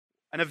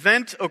An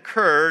event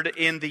occurred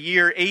in the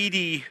year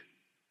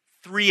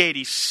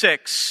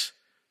 386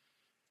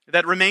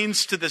 that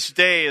remains to this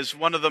day as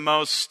one of the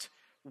most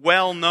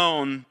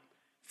well-known,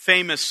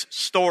 famous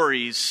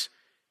stories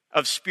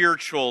of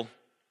spiritual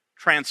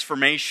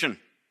transformation.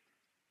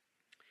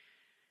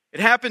 It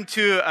happened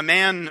to a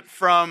man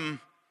from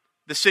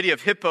the city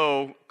of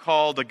Hippo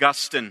called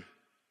Augustine.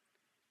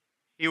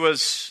 He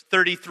was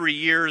 33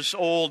 years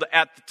old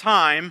at the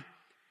time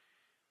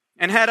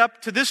and had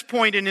up to this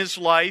point in his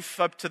life,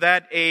 up to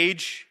that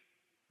age,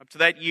 up to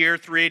that year,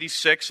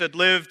 386, had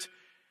lived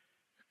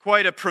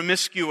quite a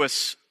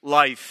promiscuous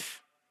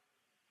life.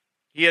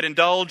 He had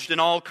indulged in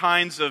all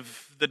kinds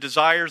of the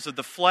desires of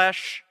the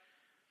flesh,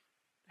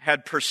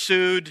 had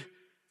pursued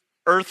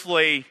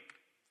earthly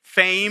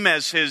fame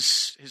as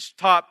his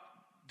top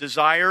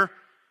desire,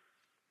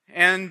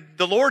 and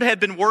the Lord had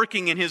been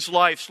working in his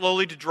life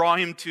slowly to draw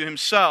him to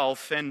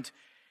himself, and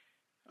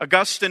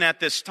Augustine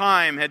at this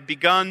time had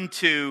begun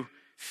to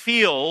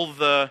feel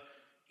the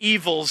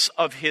evils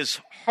of his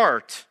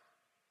heart.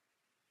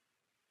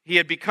 He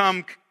had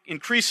become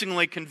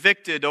increasingly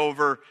convicted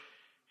over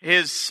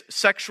his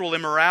sexual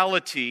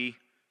immorality.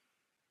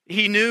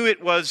 He knew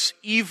it was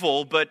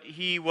evil, but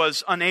he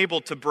was unable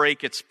to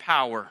break its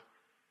power.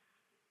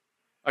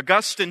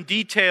 Augustine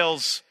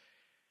details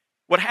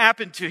what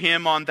happened to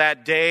him on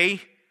that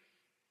day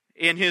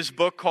in his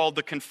book called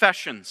The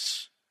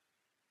Confessions.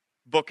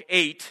 Book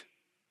 8,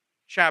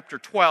 chapter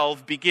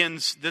 12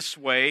 begins this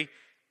way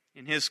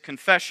in his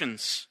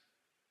Confessions.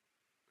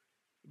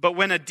 But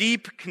when a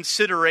deep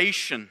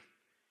consideration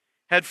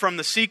had from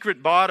the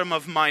secret bottom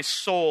of my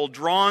soul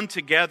drawn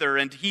together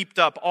and heaped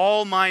up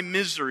all my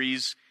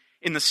miseries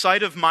in the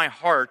sight of my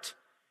heart,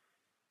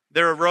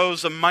 there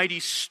arose a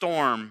mighty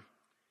storm,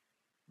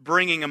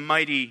 bringing a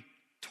mighty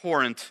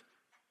torrent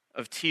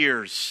of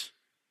tears.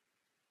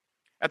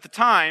 At the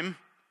time,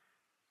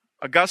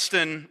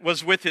 Augustine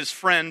was with his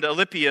friend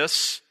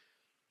Alypius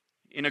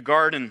in a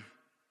garden.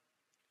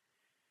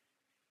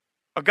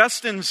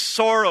 Augustine's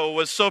sorrow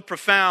was so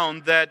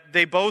profound that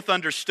they both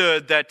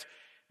understood that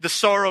the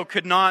sorrow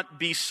could not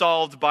be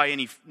solved by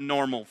any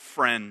normal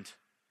friend.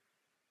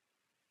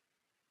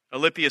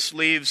 Alypius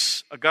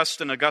leaves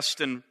Augustine.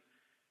 Augustine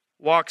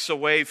walks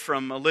away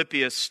from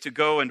Alypius to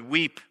go and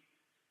weep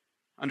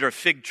under a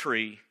fig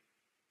tree.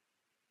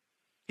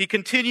 He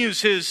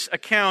continues his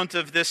account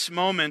of this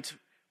moment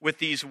with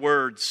these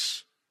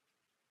words.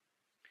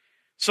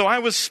 So I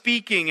was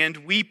speaking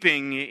and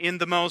weeping in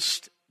the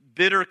most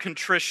bitter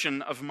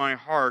contrition of my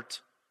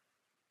heart,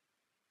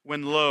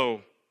 when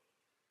lo,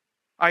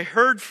 I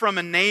heard from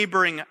a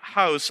neighboring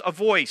house a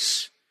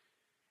voice,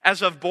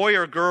 as of boy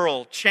or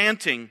girl,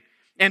 chanting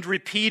and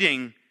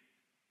repeating,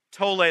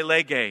 Tolle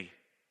lege,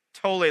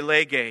 tolle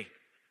lege,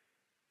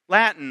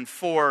 Latin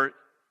for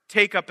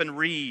take up and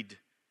read,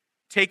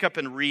 take up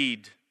and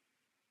read.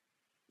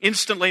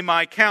 Instantly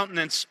my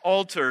countenance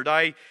altered.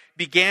 I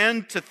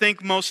began to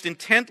think most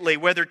intently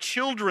whether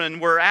children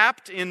were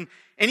apt in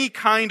any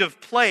kind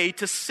of play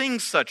to sing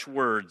such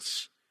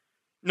words,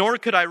 nor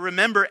could I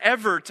remember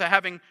ever to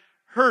having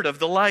heard of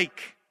the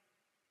like.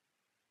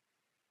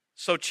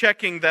 So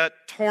checking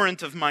that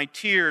torrent of my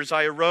tears,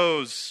 I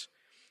arose,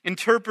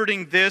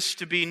 interpreting this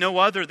to be no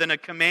other than a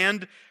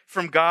command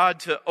from God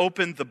to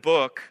open the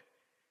book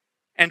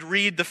and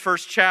read the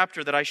first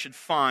chapter that I should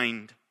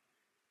find.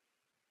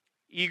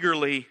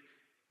 Eagerly,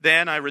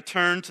 then, I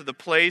returned to the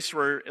place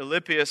where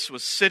Alypius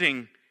was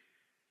sitting,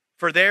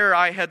 for there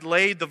I had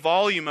laid the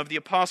volume of the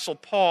Apostle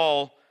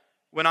Paul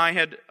when I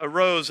had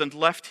arose and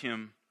left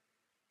him.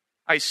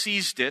 I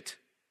seized it,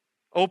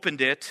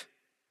 opened it,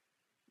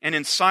 and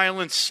in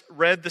silence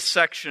read the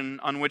section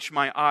on which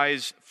my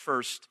eyes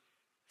first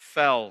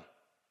fell.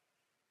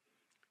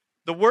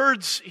 The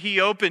words he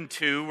opened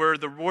to were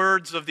the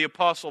words of the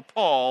Apostle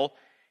Paul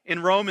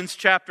in Romans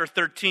chapter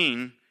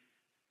 13,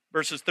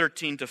 verses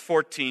 13 to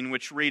 14,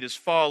 which read as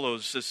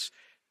follows, as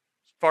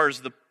far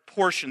as the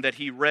portion that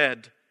he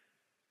read.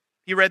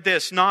 He read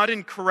this, not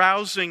in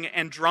carousing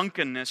and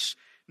drunkenness,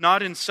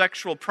 not in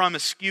sexual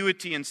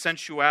promiscuity and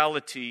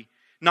sensuality,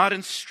 not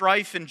in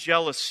strife and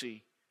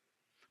jealousy,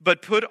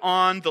 but put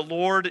on the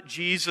Lord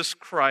Jesus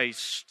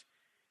Christ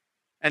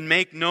and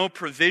make no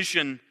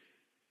provision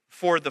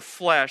for the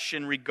flesh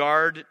in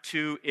regard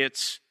to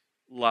its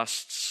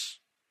lusts.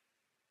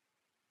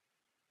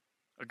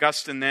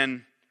 Augustine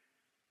then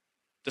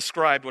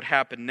described what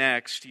happened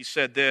next. He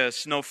said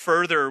this, no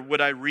further would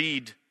I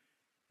read,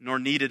 nor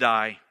needed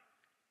I.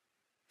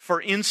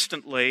 For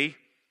instantly,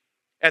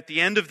 at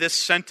the end of this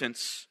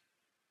sentence,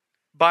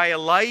 by a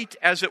light,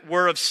 as it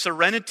were, of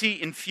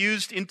serenity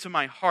infused into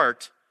my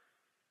heart,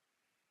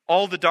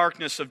 all the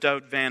darkness of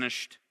doubt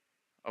vanished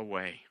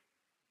away.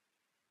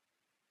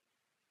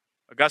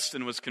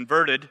 Augustine was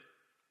converted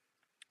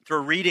through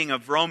a reading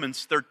of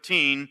Romans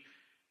 13,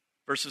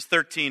 verses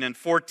 13 and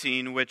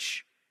 14,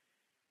 which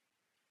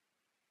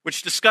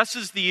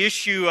discusses the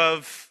issue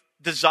of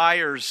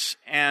desires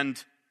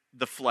and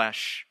the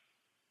flesh.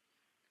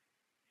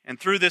 And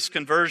through this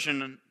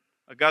conversion,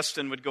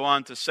 Augustine would go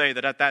on to say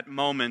that at that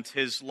moment,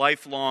 his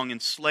lifelong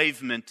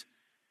enslavement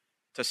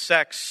to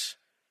sex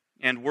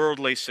and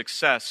worldly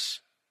success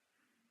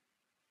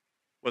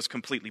was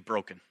completely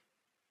broken.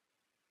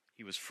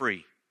 He was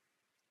free.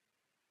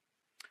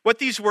 What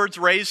these words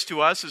raise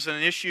to us is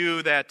an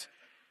issue that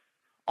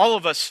all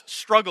of us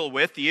struggle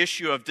with, the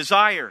issue of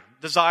desire,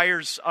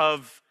 desires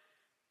of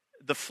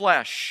the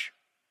flesh.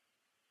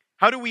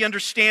 How do we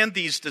understand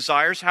these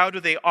desires? How do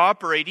they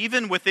operate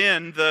even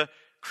within the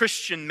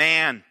Christian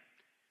man?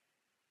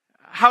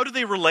 How do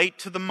they relate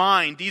to the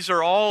mind? These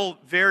are all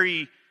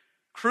very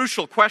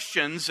crucial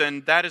questions,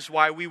 and that is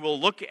why we will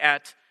look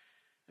at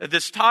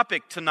this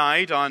topic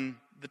tonight, on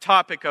the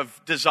topic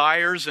of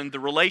desires and the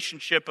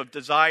relationship of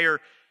desire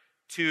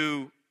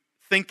to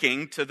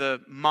thinking, to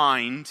the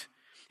mind.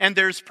 And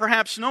there's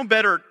perhaps no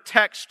better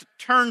text to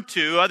turn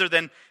to, other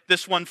than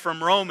this one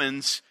from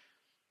Romans,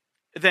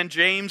 than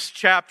James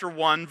chapter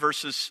 1,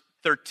 verses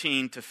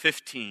 13 to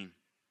 15.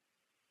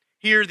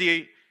 Here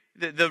the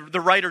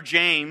writer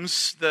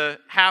James, the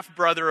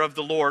half-brother of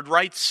the Lord,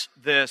 writes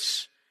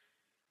this.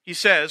 He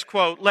says,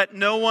 quote, "Let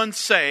no one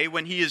say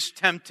when he is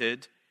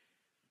tempted,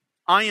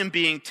 'I am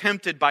being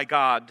tempted by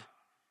God.'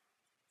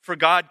 For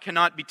God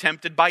cannot be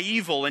tempted by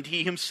evil, and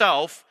he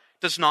himself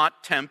does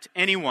not tempt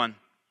anyone.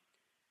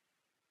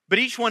 But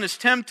each one is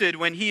tempted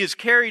when he is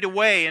carried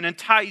away and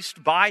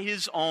enticed by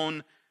his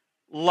own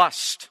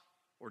lust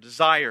or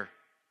desire.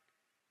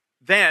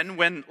 Then,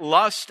 when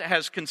lust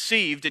has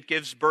conceived, it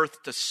gives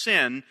birth to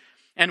sin,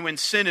 and when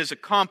sin is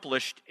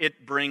accomplished,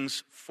 it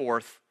brings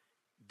forth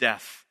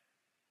death."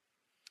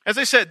 As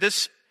I said,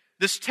 this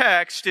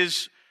text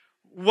is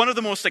one of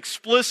the most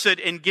explicit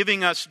in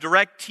giving us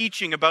direct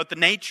teaching about the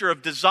nature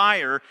of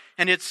desire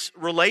and its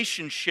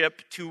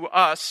relationship to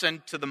us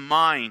and to the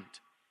mind.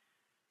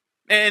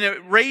 And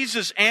it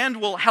raises and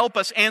will help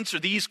us answer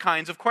these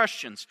kinds of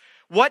questions.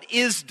 What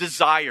is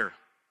desire?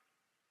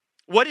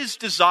 What is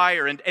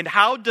desire, and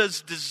how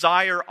does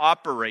desire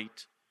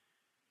operate?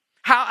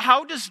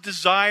 How does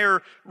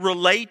desire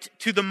relate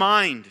to the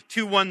mind,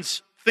 to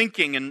one's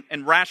thinking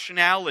and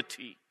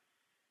rationality?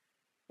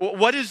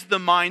 What is the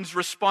mind's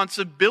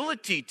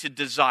responsibility to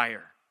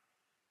desire?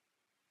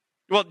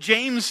 Well,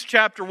 James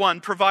chapter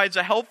 1 provides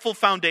a helpful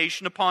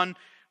foundation upon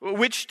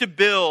which to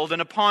build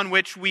and upon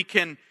which we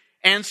can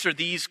answer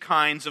these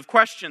kinds of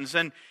questions.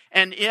 And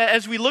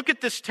as we look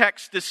at this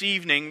text this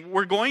evening,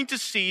 we're going to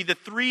see the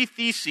three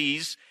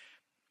theses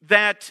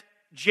that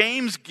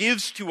James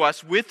gives to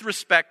us with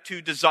respect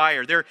to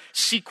desire. They're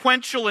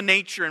sequential in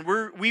nature, and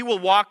we will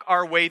walk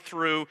our way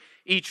through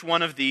each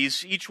one of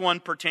these, each one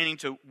pertaining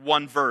to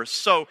one verse.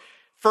 So,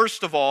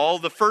 first of all,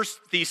 the first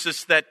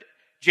thesis that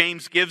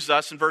James gives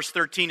us in verse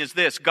 13 is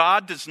this: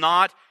 God does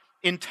not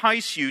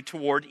entice you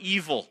toward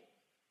evil.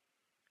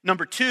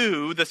 Number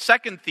two, the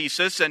second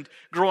thesis, and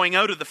growing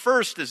out of the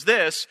first, is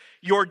this: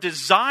 your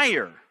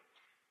desire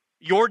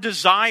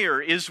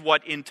is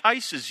what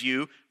entices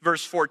you,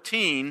 verse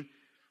 14.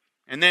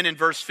 And then in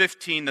verse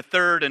 15, the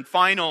third and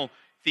final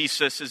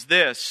thesis is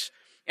this: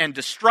 and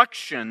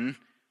destruction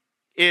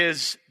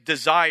is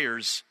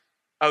desire's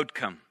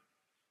outcome.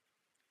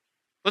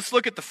 Let's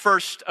look at the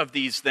first of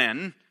these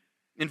then.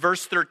 In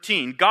verse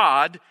 13,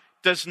 God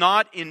does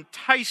not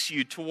entice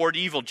you toward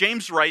evil.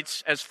 James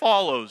writes as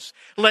follows: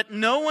 "Let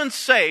no one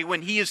say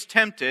when he is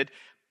tempted,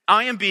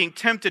 'I am being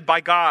tempted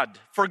by God,'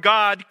 for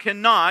God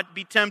cannot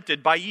be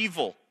tempted by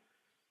evil,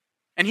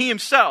 and he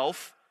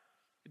himself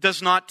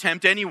does not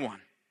tempt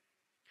anyone."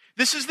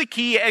 This is the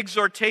key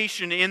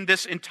exhortation in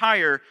this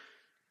entire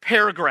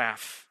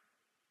paragraph.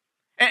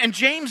 And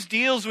James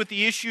deals with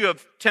the issue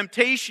of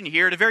temptation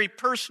here at a very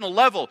personal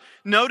level.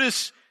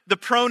 Notice the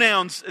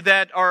pronouns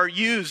that are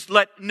used.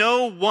 Let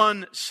no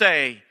one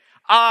say,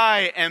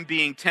 "I am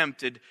being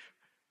tempted."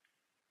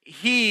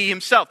 He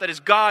himself, that is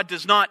God,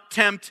 does not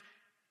tempt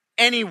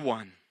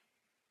anyone.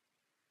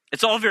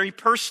 It's all very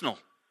personal.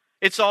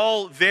 It's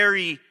all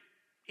very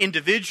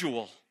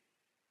individual.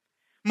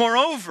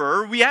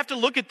 Moreover, we have to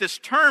look at this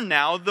term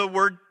now, the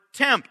word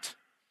tempt.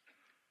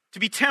 To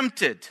be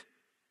tempted.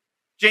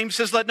 James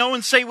says, let no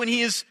one say when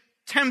he is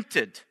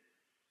tempted,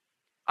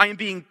 "I am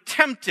being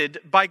tempted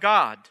by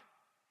God."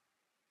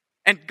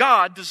 And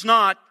God does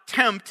not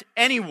tempt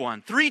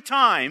anyone. 3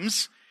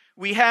 times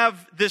we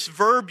have this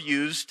verb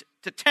used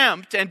to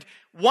tempt, and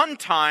one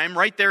time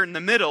right there in the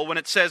middle when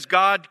it says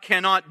God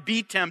cannot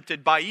be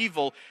tempted by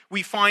evil,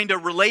 we find a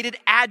related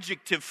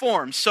adjective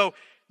form. So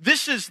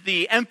this is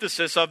the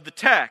emphasis of the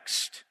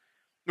text,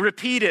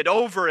 repeated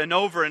over and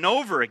over and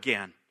over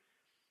again.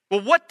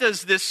 Well, what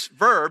does this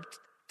verb,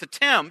 to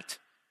tempt,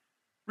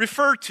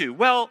 refer to?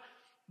 Well,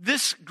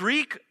 this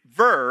Greek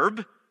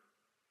verb,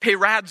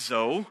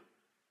 peirazo,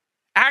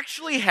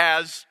 actually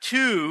has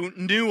 2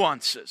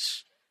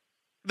 nuances.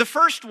 The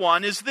first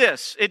one is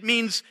this: it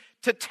means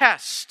to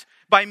test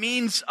by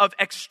means of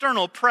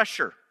external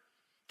pressure.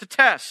 To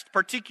test,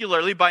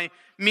 particularly by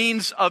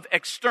means of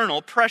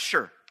external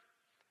pressure.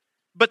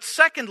 But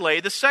secondly,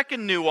 the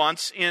second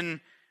nuance in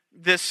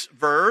this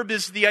verb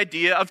is the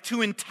idea of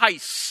to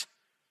entice.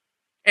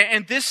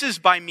 And this is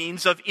by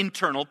means of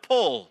internal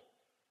pull.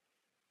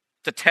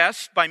 To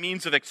test by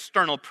means of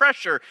external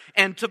pressure,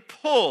 and to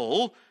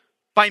pull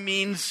by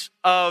means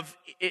of,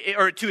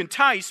 or to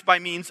entice by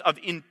means of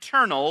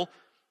internal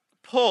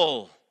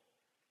pull.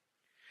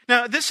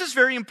 Now, this is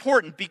very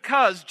important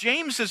because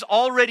James has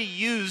already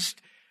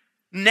used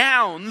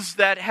nouns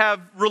that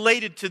have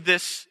related to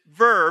this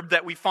verb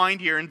that we find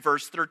here in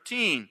verse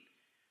 13.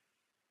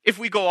 If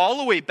we go all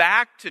the way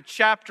back to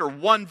chapter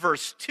 1,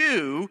 verse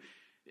 2,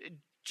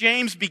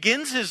 James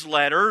begins his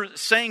letter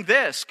saying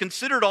this: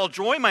 "Consider it all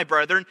joy, my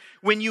brethren,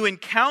 when you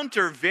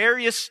encounter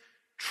various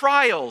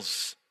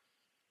trials."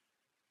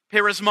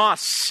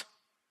 Perismos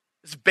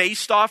is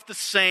based off the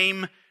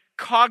same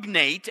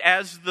cognate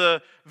as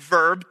the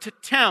verb to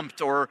tempt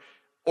or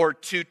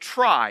to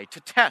try, to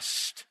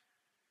test.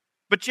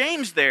 But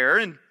James there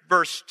in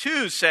verse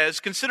 2 says,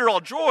 "Consider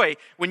all joy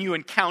when you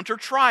encounter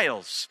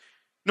trials,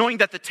 knowing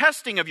that the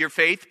testing of your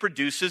faith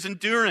produces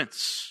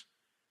endurance."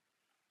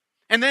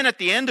 And then at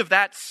the end of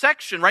that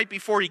section, right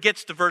before he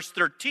gets to verse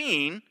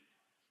 13,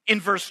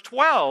 in verse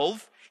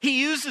 12,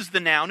 he uses the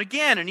noun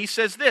again, and he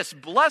says this: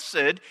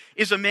 "Blessed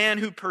is a man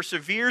who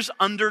perseveres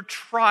under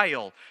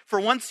trial,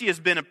 for once he has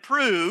been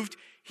approved,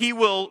 he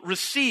will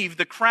receive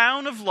the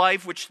crown of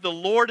life which the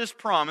Lord has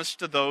promised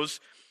to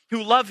those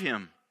who love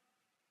him."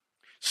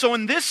 So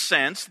in this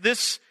sense,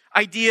 this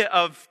idea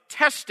of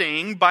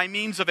testing by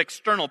means of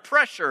external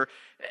pressure,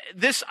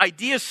 this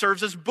idea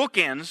serves as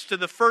bookends to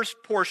the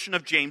first portion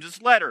of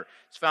James's letter.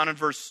 It's found in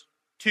verse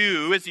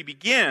 2 as he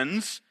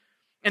begins,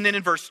 and then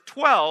in verse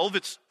 12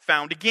 it's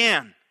found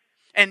again.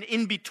 And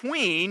in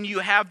between, you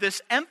have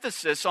this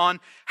emphasis on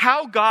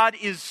how God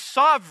is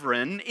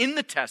sovereign in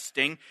the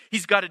testing.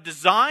 He's got a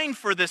design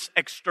for this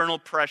external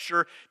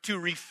pressure to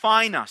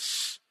refine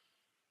us,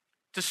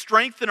 to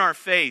strengthen our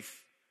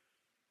faith,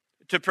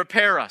 to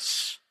prepare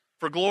us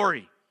for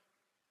glory.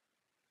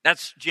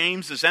 That's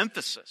James's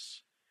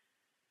emphasis.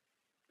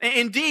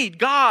 Indeed,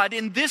 God,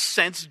 in this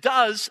sense,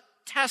 does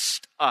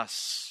test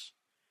us.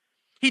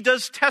 He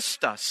does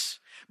test us.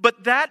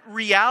 But that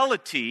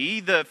reality,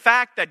 the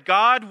fact that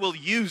God will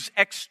use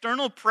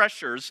external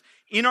pressures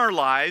in our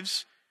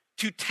lives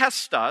to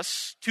test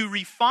us, to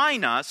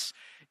refine us,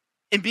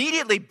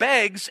 immediately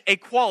begs a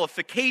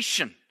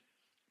qualification,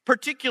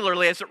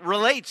 particularly as it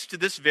relates to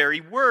this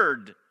very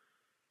word.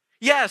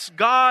 Yes,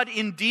 God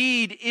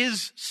indeed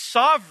is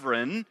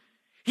sovereign.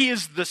 He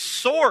is the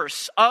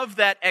source of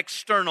that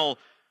external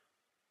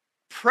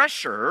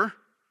pressure,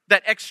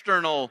 that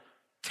external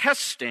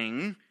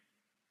testing.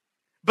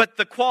 But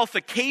the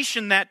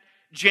qualification that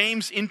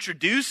James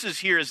introduces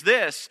here is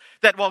this: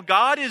 that while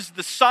God is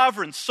the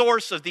sovereign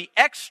source of the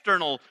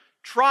external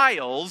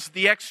trials,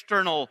 the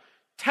external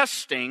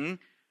testing,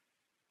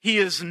 He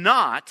is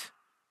not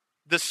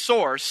the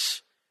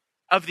source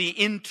of the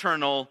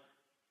internal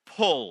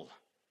pull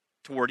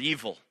toward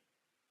evil.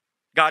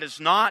 God is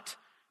not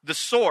the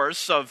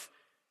source of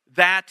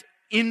that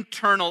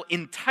internal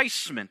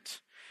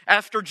enticement.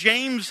 After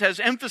James has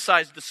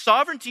emphasized the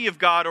sovereignty of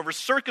God over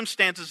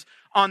circumstances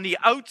on the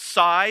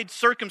outside,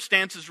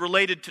 circumstances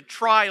related to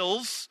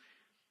trials,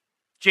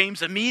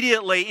 James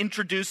immediately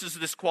introduces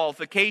this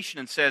qualification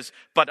and says,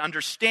 but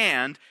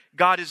understand,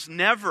 God is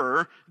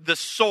never the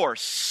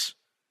source,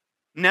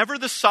 never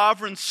the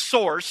sovereign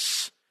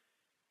source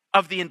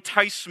of the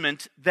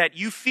enticement that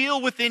you feel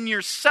within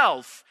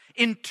yourself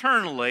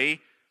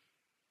internally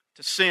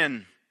to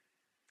sin.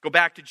 Go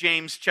back to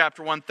James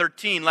chapter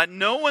 1:13. Let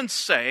no one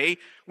say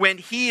when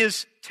he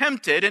is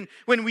tempted, and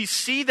when we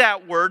see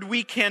that word,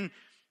 we can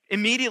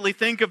immediately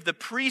think of the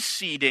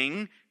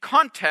preceding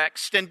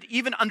context and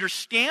even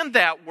understand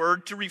that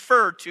word to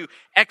refer to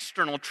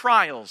external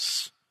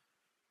trials.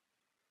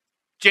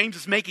 James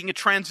is making a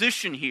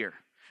transition here.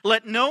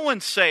 Let no one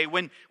say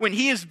when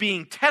he is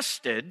being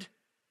tested,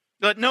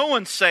 let no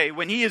one say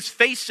when he is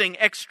facing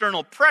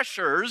external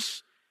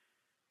pressures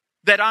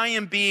that I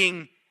am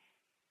being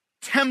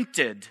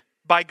tempted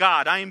by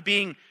God. I am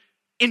being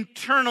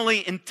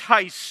internally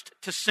enticed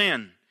to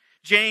sin.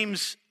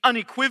 James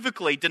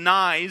unequivocally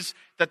denies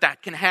that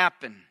that can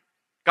happen.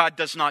 God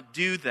does not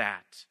do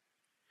that.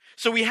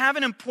 So we have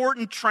an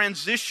important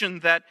transition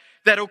that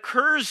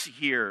occurs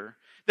here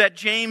that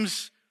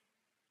James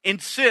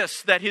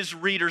insists that his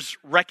readers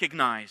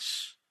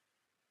recognize.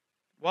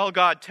 While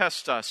God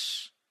tests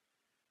us,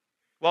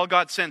 while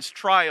God sends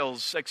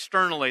trials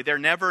externally, they're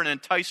never an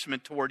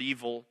enticement toward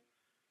evil.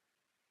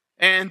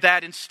 And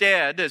that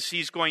instead, as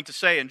he's going to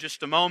say in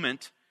just a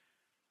moment,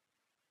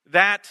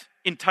 that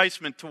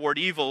enticement toward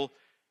evil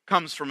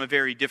comes from a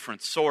very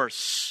different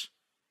source.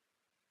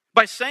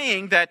 By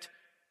saying that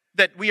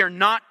we are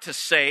not to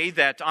say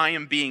that I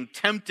am being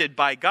tempted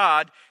by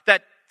God,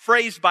 that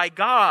phrase by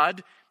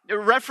God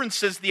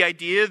references the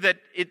idea that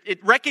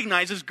it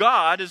recognizes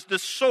God as the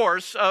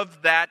source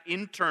of that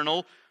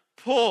internal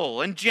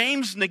pull. And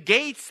James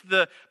negates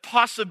the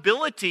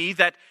possibility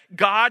that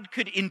God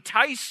could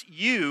entice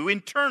you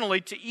internally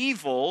to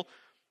evil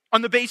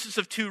on the basis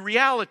of two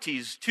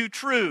realities, two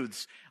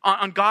truths,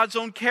 on God's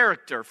own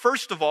character.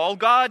 First of all,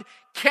 God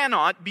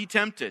cannot be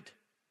tempted.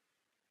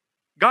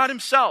 God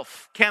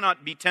himself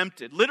cannot be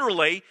tempted.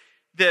 Literally,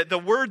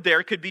 the word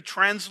there could be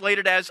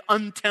translated as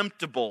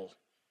untemptable.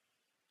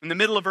 In the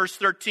middle of verse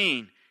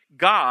 13,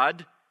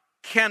 God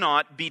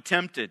cannot be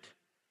tempted.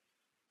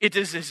 It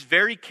is his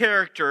very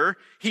character.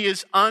 He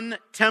is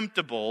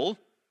untemptable.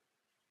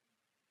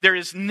 There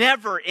is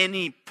never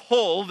any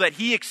pull that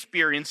he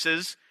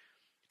experiences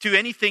to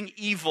anything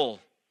evil.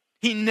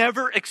 He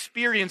never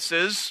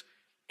experiences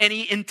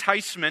any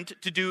enticement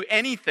to do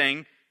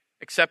anything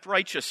except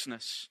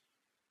righteousness.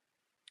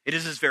 It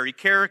is his very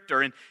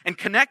character. And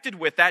connected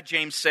with that,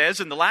 James says,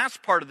 in the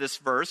last part of this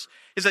verse,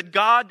 is that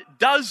God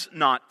does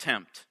not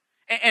tempt.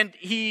 And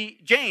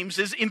James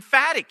is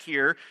emphatic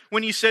here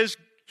when he says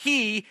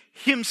he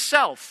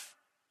himself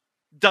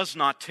does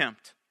not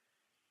tempt.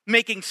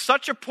 Making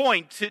such a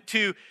point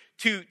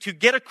to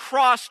get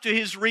across to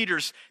his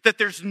readers that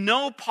there's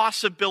no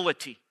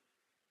possibility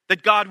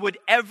that God would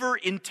ever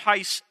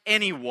entice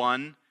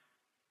anyone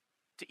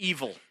to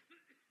evil.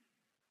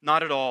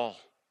 Not at all.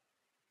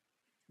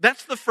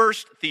 That's the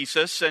first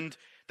thesis, and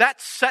that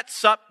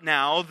sets up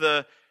now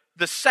the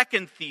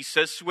second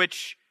thesis,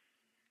 which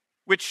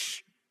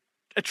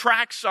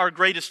attracts our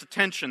greatest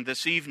attention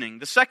this evening.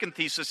 The second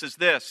thesis is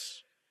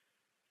this: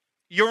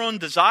 your own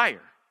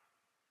desire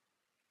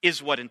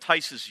is what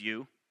entices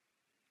you.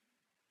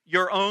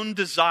 Your own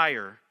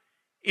desire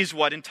is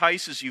what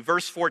entices you.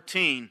 Verse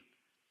 14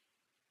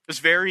 is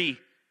very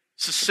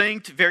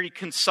succinct, very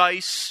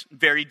concise,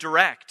 very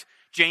direct.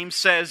 James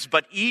says,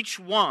 "But each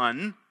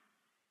one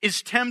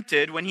is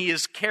tempted when he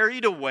is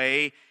carried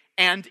away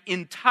and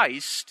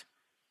enticed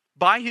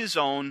by his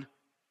own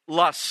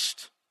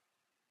lust."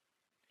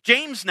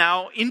 James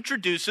now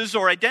introduces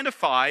or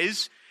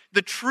identifies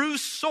the true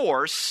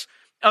source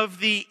of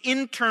the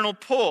internal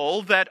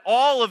pull that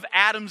all of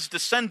Adam's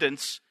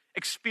descendants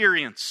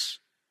experience.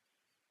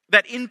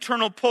 That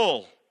internal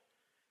pull,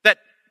 that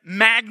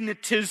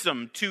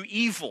magnetism to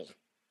evil.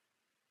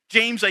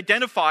 James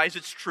identifies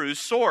its true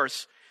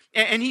source.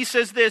 And he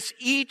says this: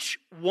 each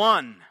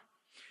one.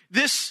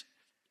 This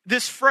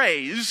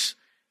phrase,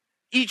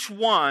 each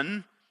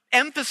one,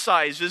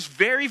 emphasizes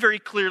very, very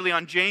clearly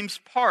on James'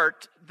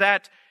 part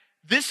that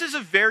this is a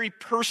very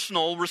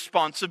personal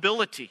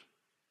responsibility.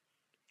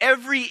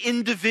 Every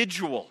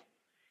individual,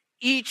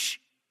 each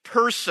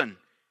person,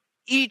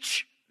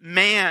 each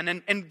man,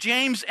 and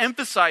James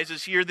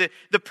emphasizes here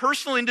the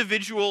personal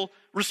individual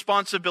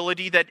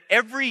responsibility that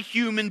every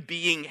human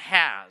being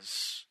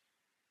has.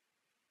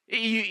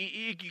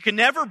 You can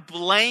never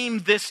blame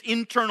this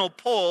internal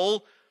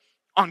pull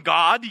on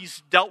God.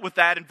 He's dealt with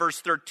that in verse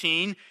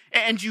 13.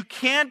 And you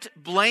can't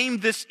blame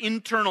this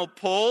internal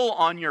pull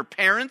on your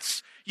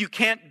parents. You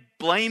can't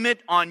blame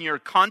it on your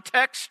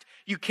context.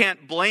 You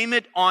can't blame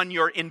it on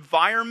your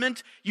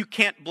environment. You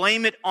can't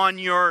blame it on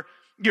your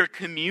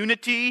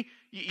community.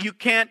 You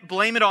can't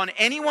blame it on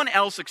anyone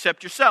else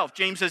except yourself.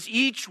 James says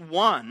each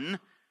one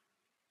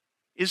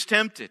is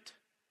tempted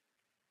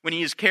when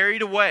he is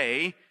carried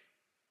away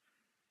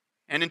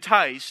and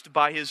enticed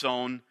by his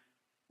own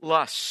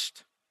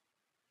lust.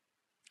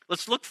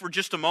 Let's look for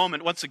just a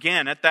moment, once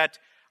again, at that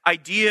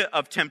idea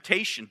of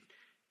temptation.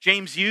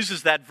 James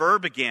uses that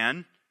verb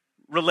again,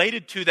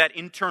 related to that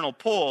internal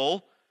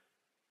pull.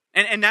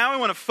 And now I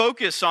want to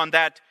focus on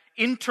that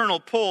internal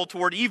pull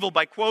toward evil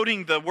by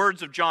quoting the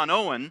words of John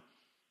Owen,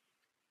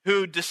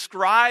 who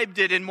described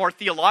it in more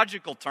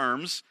theological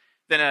terms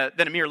than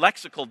a mere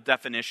lexical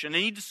definition.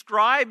 And he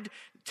described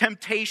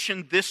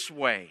temptation this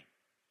way: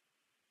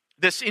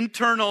 this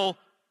internal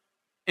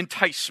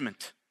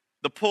enticement,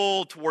 the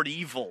pull toward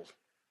evil.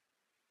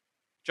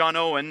 John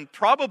Owen,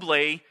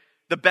 probably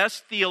the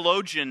best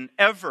theologian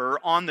ever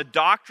on the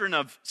doctrine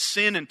of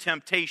sin and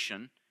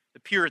temptation, the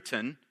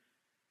Puritan,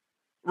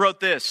 wrote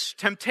this: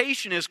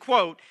 temptation is,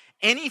 quote,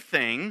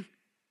 anything,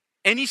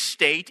 any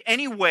state,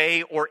 any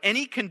way, or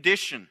any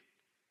condition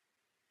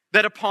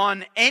that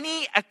upon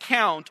any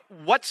account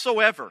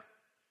whatsoever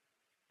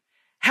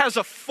has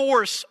a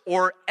force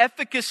or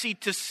efficacy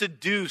to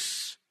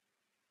seduce,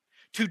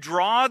 to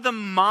draw the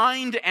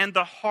mind and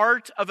the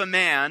heart of a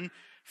man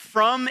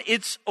from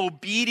its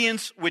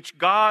obedience which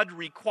God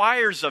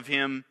requires of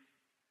him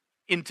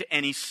into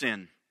any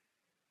sin.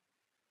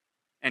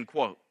 End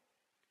quote.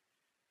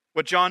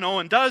 What John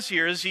Owen does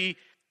here is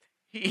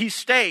he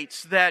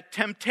states that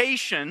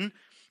temptation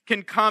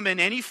can come in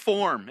any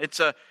form.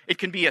 It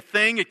can be a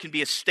thing, it can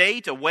be a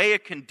state, a way, a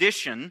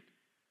condition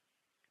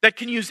that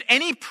can use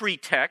any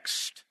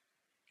pretext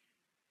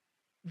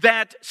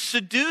that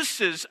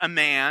seduces a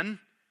man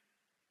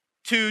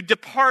to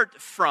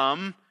depart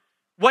from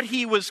what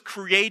he was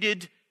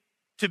created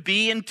to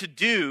be and to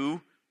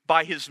do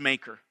by his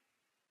Maker.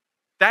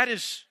 That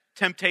is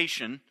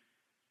temptation,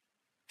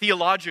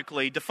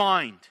 theologically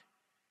defined.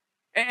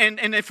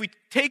 And if we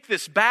take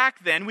this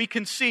back, then we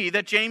can see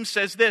that James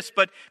says this,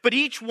 but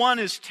each one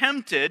is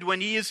tempted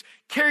when he is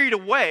carried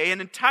away and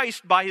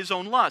enticed by his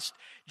own lust.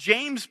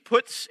 James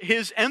puts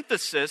his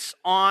emphasis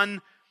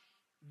on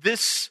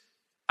this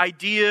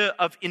idea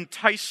of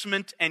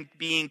enticement and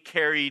being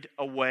carried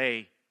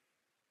away.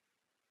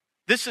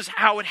 This is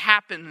how it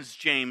happens,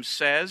 James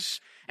says.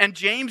 And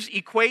James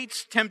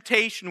equates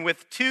temptation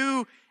with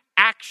two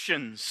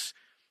actions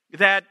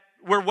that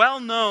were well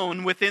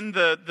known within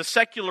the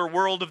secular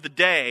world of the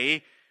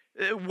day,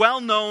 well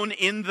known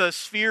in the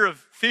sphere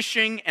of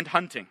fishing and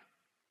hunting.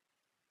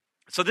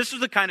 So this is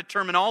the kind of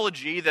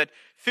terminology that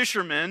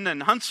fishermen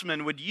and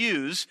huntsmen would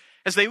use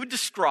as they would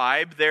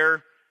describe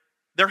their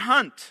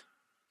hunt.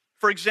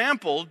 For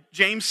example,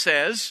 James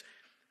says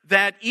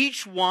that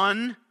each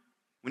one,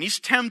 when he's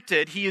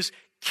tempted, he is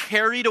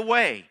carried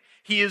away.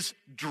 He is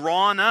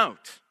drawn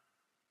out.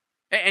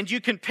 And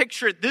you can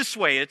picture it this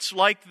way. It's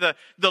like the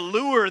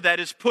lure that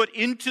is put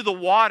into the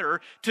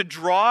water to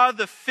draw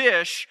the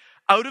fish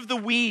out of the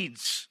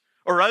weeds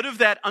or out of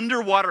that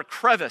underwater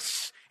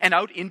crevice and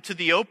out into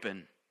the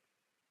open.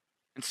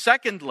 And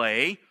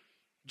secondly,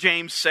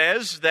 James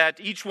says that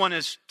each one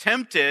is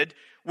tempted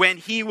when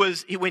he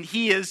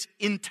is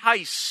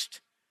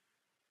enticed,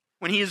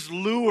 when he is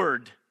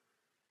lured,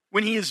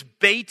 when he is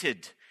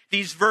baited.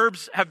 These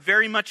verbs have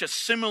very much a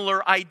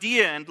similar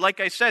idea. And like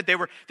I said, they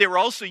were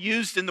also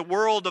used in the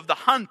world of the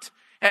hunt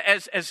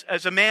as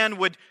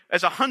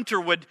a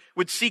hunter would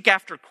seek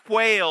after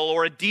quail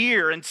or a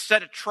deer and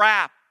set a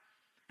trap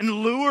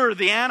and lure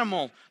the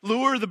animal,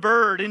 lure the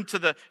bird into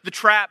the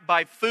trap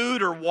by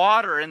food or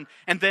water, and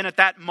then at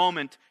that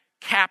moment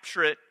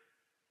capture it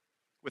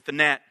with the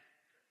net.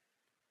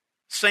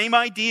 Same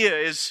idea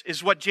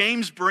is what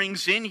James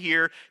brings in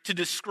here to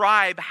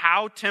describe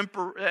how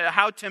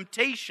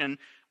temptation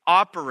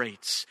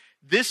operates.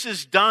 This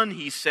is done,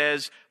 he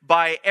says,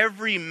 by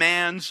every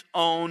man's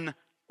own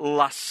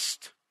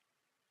lust.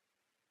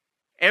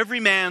 Every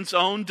man's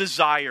own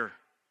desire.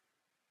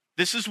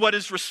 This is what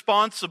is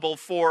responsible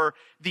for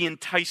the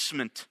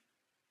enticement,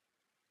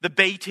 the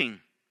baiting.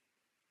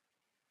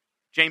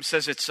 James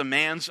says it's a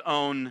man's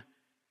own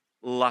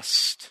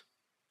lust.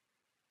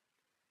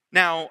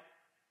 Now,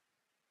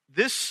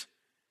 this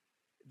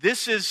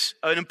is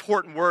an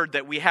important word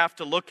that we have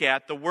to look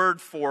at, the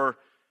word for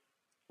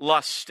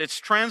lust. It's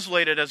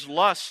translated as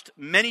lust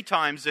many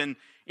times in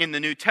the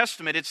New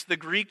Testament. It's the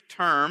Greek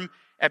term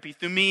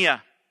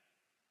epithumia.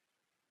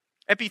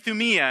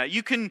 Epithumia.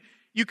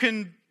 You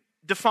can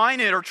define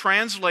it or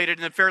translate it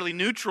in a fairly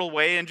neutral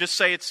way and just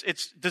say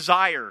it's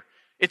desire.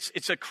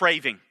 It's a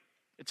craving.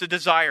 It's a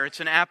desire. It's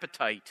an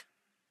appetite.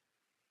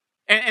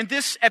 And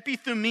this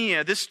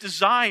epithumia, this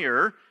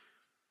desire,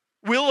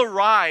 will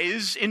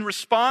arise in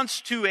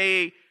response to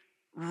a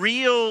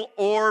real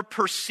or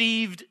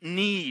perceived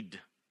need.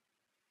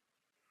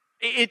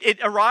 It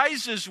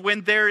arises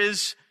when there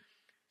is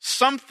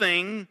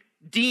something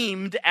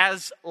deemed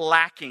as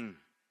lacking.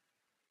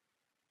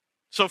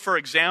 So, for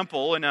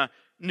example, in a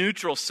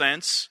neutral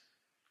sense,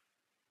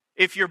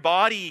 if your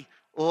body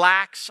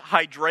lacks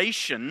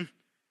hydration,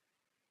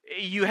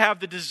 you have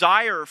the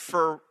desire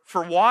for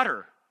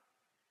water.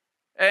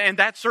 And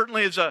that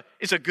certainly is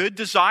a good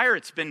desire.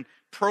 It's been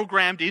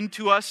programmed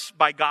into us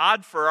by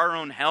God for our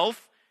own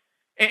health.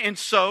 And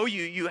so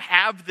you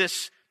have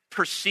this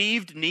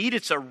perceived need.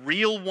 It's a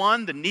real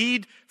one, the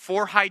need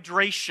for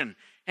hydration.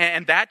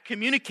 And that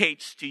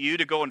communicates to you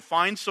to go and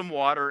find some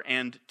water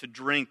and to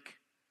drink.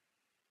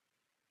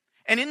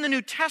 And in the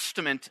New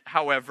Testament,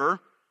 however,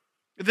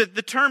 the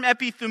term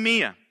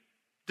epithumia,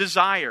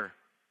 desire,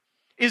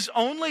 is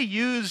only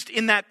used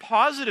in that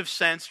positive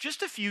sense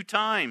just a few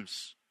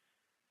times.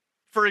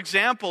 For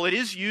example, it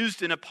is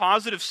used in a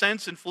positive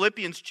sense in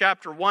Philippians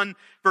chapter 1,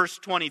 verse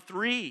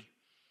 23,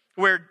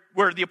 where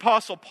the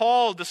Apostle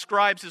Paul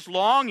describes his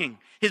longing,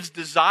 his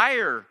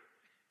desire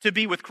to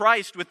be with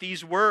Christ with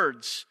these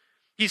words.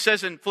 He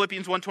says in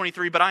Philippians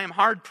 1:23, "But I am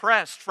hard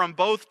pressed from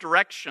both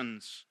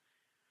directions,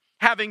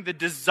 having the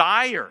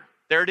desire,"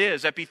 there it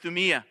is,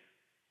 epithumia,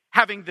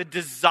 "having the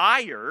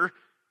desire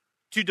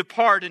to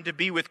depart and to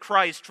be with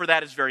Christ, for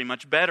that is very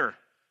much better."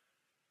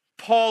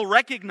 Paul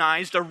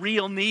recognized a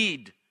real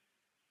need.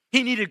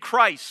 He needed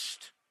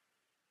Christ.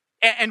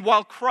 And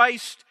while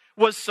Christ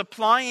was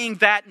supplying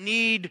that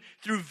need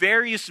through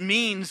various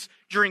means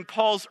during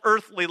Paul's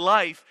earthly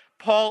life,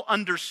 Paul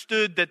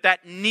understood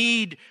that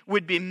need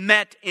would be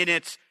met in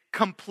its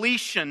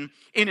completion,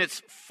 in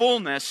its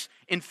fullness,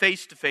 in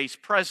face-to-face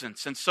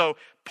presence. And so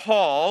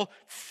Paul,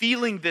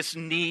 feeling this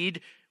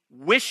need,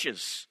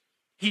 wishes,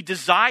 he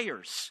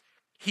desires,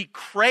 he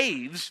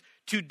craves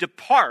to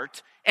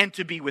depart and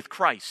to be with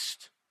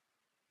Christ.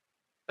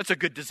 That's a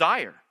good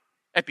desire,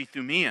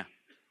 epithumia.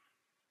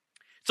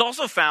 It's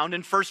also found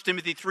in 1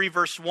 Timothy 3,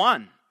 verse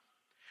 1,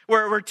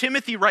 where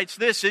Timothy writes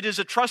this: "It is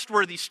a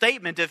trustworthy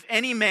statement. If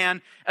any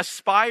man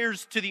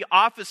aspires to the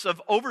office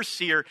of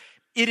overseer,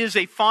 it is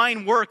a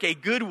fine work, a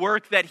good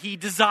work that he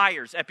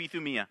desires."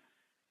 Epithumia,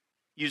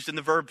 used in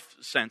the verb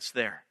sense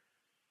there.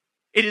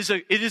 It is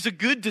a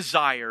good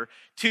desire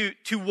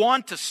to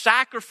want to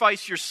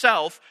sacrifice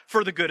yourself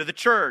for the good of the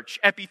church.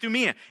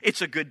 Epithumia,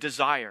 it's a good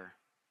desire.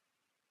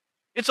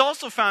 It's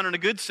also found in a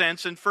good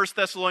sense in 1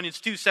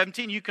 Thessalonians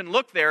 2:17. You can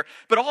look there.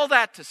 But all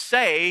that to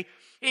say,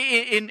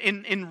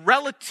 in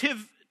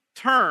relative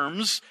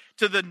terms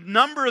to the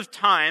number of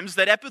times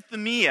that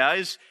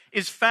epithumia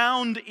is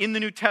found in the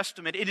New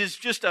Testament, it is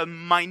just a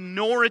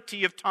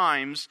minority of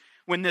times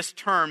when this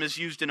term is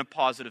used in a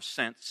positive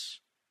sense.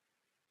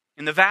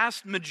 In the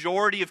vast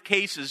majority of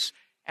cases,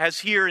 as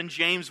here in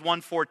James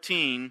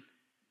 1:14,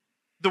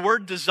 the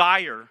word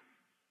desire,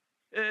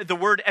 the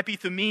word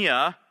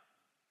epithumia,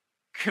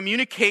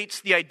 communicates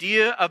the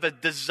idea of a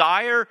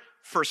desire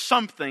for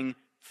something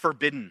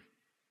forbidden.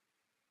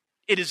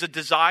 It is a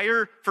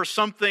desire for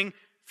something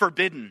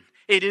forbidden.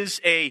 It is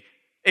a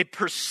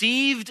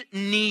perceived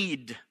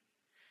need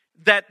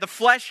that the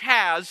flesh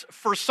has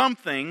for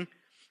something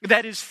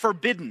that is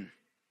forbidden,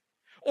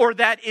 or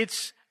that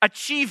its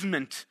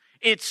achievement,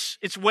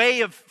 its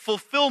way of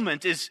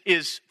fulfillment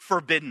is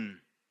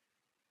forbidden.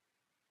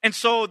 And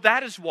so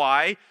that is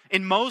why,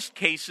 in most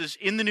cases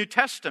in the New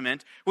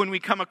Testament, when we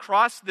come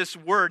across this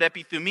word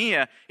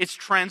epithumia, it's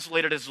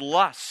translated as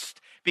lust,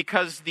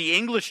 because the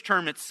English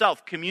term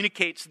itself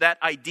communicates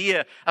that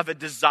idea of a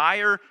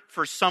desire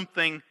for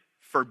something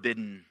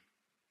forbidden.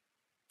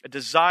 A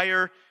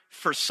desire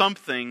for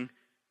something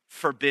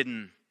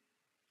forbidden.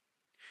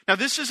 Now,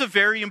 this is a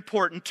very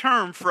important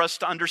term for us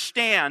to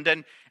understand,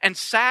 and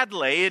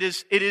sadly,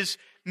 it is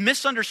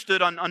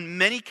misunderstood on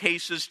many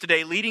cases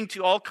today, leading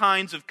to all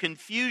kinds of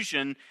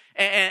confusion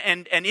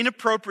and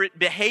inappropriate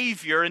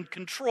behavior and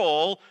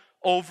control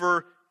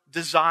over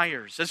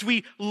desires. As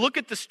we look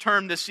at this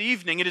term this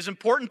evening, it is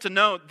important to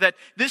note that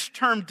this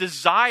term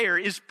desire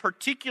is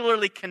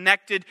particularly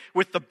connected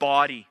with the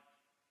body.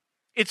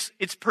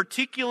 It's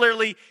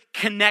particularly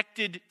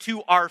connected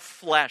to our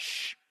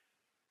flesh.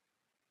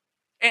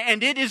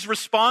 And it is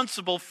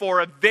responsible for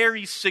a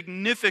very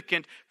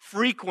significant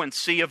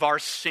frequency of our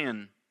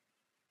sin.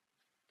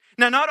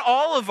 Now, not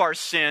all of our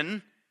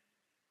sin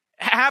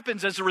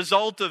happens as a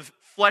result of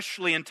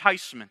fleshly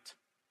enticement.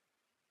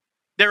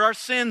 There are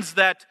sins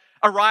that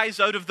arise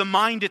out of the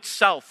mind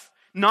itself,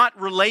 not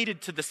related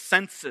to the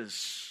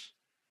senses.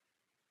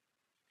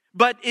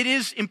 But it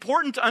is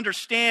important to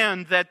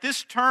understand that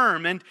this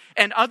term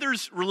and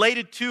others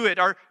related to it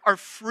are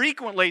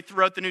frequently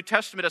throughout the New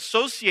Testament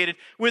associated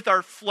with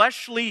our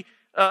fleshly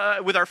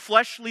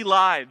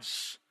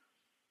lives.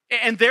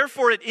 And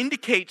therefore it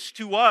indicates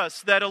to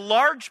us that a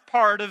large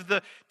part of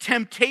the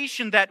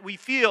temptation that we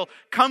feel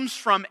comes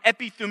from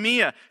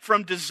epithumia,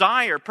 from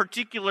desire,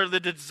 particularly the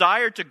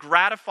desire to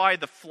gratify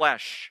the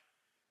flesh.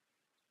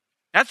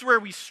 That's where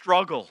we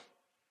struggle.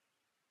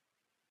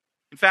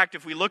 In fact,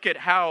 if we look at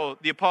how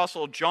the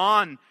Apostle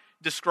John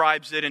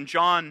describes it in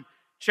John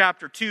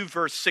chapter 2,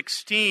 verse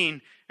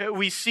 16,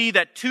 we see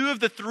that two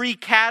of the three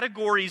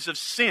categories of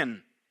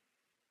sin,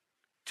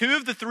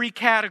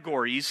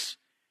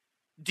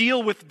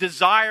 deal with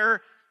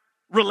desire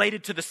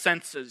related to the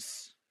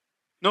senses.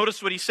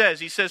 Notice what he says.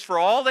 He says, "For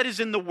all that is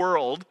in the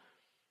world,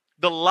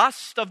 the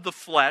lust of the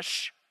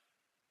flesh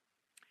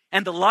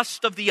and the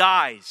lust of the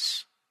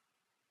eyes."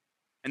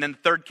 And then the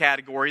third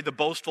category, the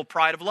boastful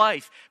pride of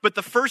life. But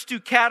the first two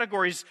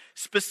categories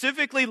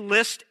specifically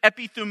list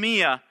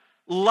epithumia,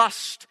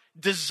 lust,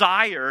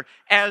 desire,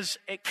 as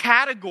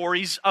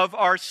categories of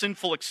our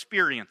sinful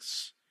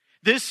experience.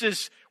 This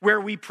is where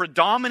we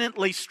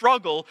predominantly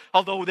struggle,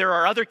 although there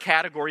are other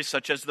categories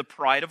such as the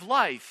pride of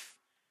life.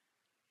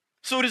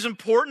 So it is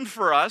important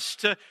for us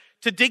to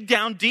dig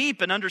down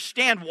deep and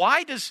understand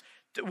why is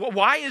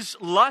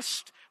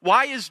lust,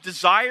 why is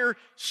desire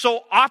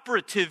so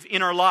operative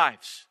in our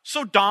lives,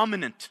 so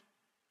dominant?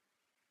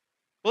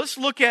 Well, let's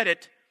look at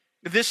it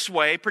this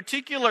way,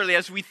 particularly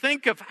as we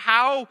think of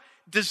how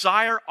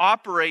desire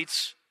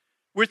operates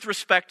with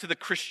respect to the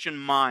Christian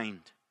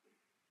mind.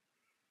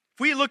 If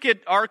we look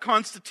at our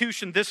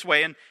constitution this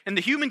way, and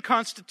the human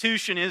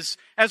constitution is,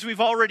 as we've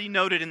already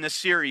noted in this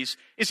series,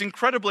 is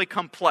incredibly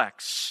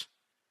complex.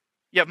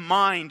 You have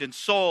mind and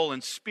soul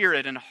and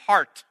spirit and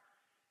heart.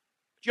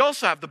 But you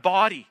also have the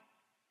body.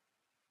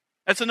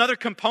 That's another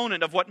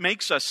component of what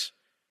makes us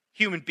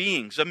human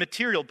beings, a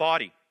material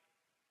body,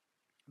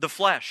 the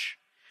flesh.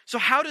 So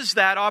how does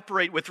that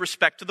operate with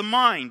respect to the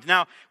mind?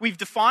 Now, we've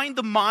defined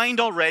the mind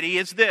already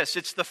as this.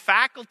 It's the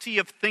faculty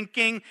of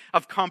thinking,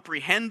 of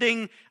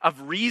comprehending,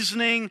 of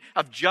reasoning,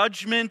 of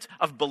judgment,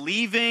 of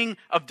believing,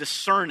 of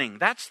discerning.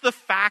 That's the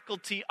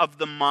faculty of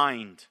the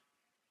mind.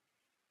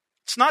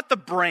 It's not the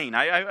brain.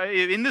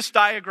 In this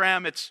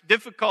diagram, it's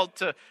difficult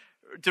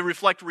to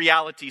reflect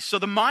reality. So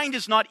the mind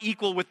is not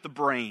equal with the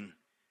brain.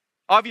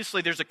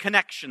 Obviously, there's a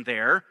connection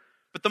there,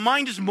 but the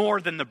mind is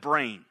more than the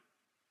brain.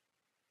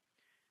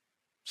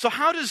 So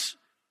how does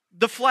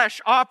the flesh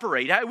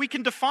operate? We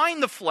can define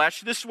the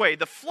flesh this way.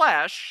 The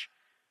flesh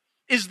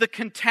is the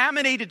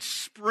contaminated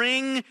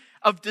spring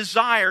of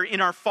desire in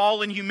our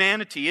fallen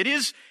humanity. It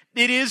is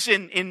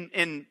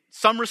in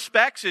some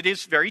respects, it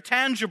is very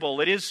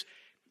tangible. It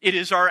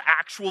is our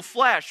actual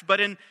flesh. But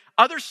in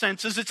other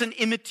senses, it's an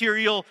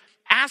immaterial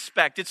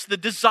aspect. It's the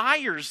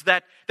desires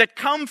that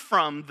come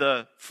from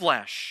the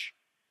flesh.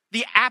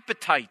 The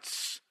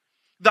appetites,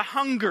 the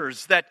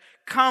hungers that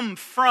come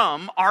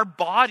from our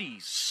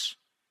bodies.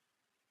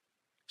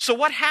 So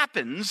what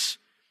happens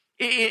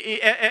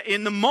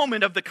in the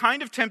moment of the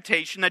kind of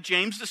temptation that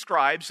James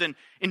describes in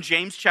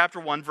James chapter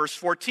 1, verse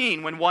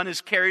 14, when one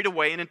is carried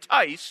away and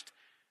enticed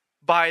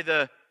by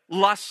the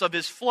lusts of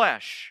his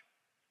flesh?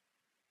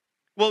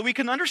 Well, we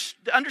can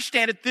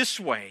understand it this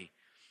way,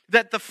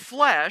 that the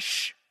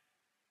flesh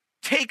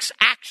takes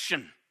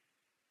action.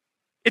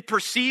 It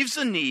perceives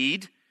a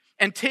need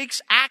and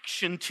takes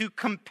action to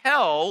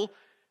compel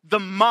the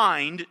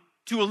mind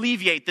to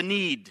alleviate the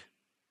need.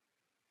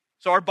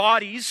 So our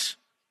bodies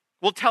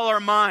will tell our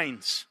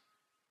minds,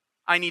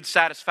 I need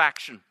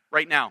satisfaction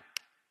right now.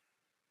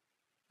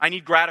 I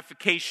need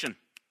gratification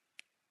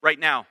right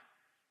now.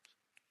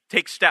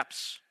 Take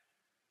steps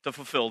to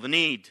fulfill the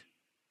need.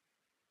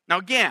 Now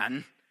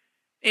again,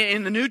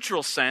 in the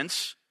neutral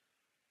sense,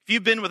 if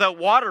you've been without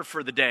water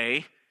for the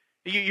day,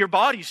 your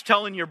body's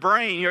telling your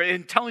brain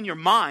and telling your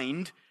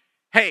mind,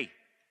 hey,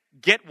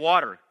 get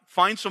water.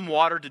 Find some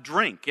water to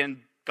drink.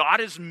 And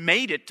God has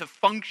made it to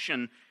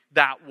function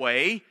that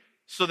way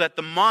so that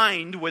the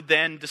mind would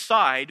then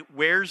decide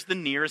where's the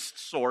nearest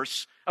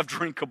source of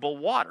drinkable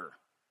water.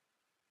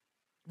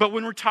 But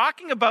when we're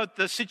talking about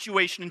the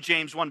situation in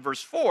James 1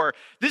 verse 4,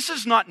 this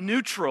is not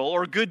neutral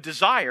or good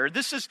desire.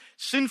 This is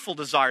sinful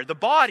desire. The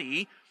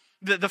body,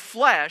 the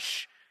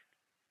flesh,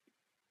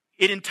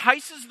 it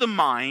entices the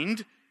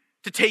mind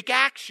to take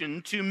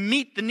action to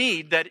meet the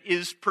need that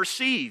is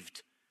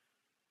perceived.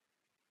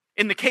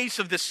 In the case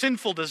of the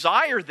sinful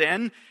desire,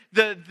 then,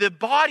 the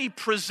body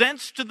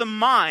presents to the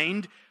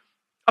mind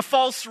a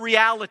false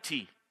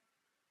reality.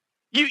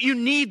 You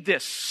need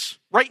this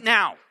right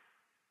now.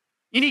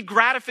 You need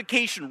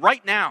gratification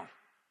right now.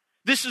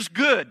 This is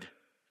good.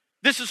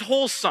 This is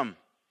wholesome.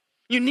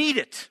 You need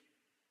it.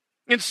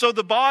 And so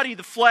the body,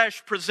 the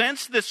flesh,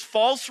 presents this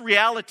false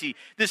reality,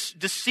 this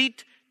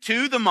deceit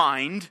to the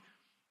mind,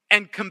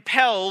 and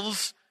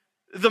compels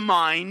the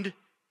mind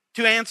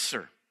to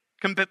answer.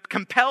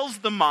 Compels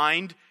the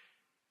mind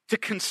to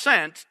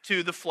consent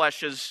to the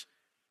flesh's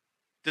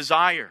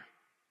desire.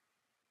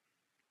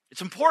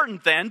 It's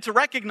important then to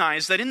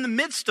recognize that in the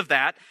midst of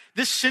that,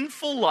 this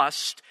sinful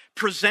lust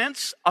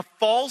presents a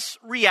false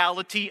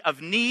reality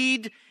of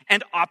need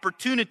and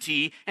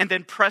opportunity and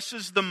then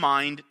presses the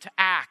mind to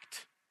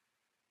act.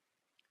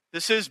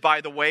 This is,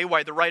 by the way,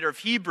 why the writer of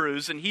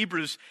Hebrews in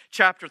Hebrews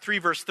chapter 3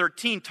 verse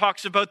 13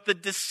 talks about the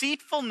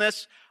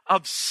deceitfulness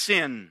of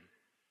sin.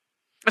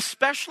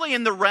 Especially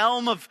in the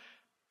realm of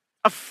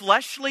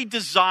fleshly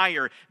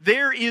desire,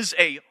 there is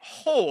a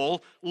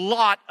whole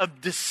lot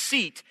of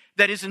deceit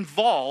that is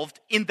involved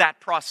in that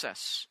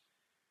process.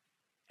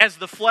 As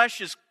the flesh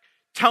is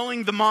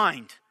telling the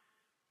mind,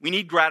 we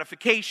need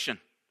gratification,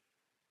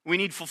 we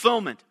need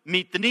fulfillment,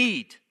 meet the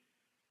need.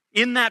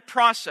 In that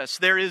process,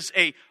 there is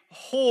a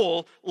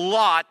whole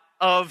lot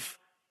of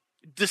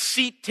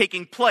deceit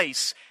taking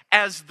place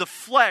as the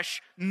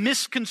flesh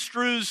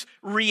misconstrues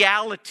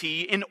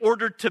reality in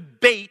order to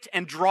bait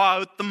and draw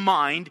out the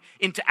mind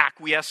into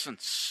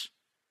acquiescence.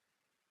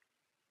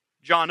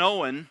 John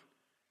Owen,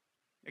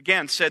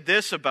 again, said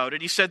this about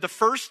it. He said, the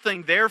first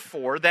thing,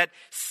 therefore, that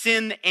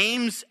sin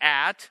aims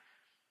at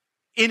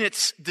in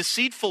its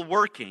deceitful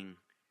working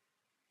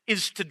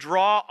is to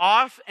draw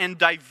off and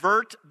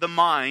divert the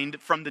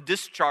mind from the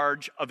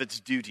discharge of its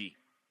duty.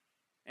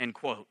 End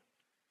quote.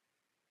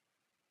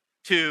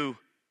 To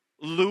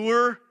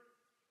lure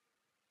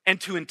and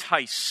to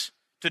entice,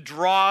 to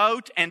draw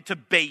out and to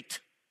bait.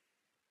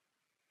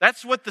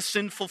 That's what the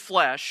sinful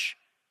flesh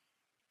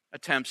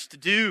attempts to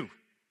do.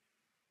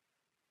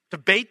 To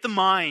bait the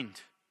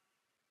mind,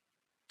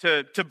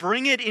 to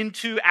bring it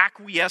into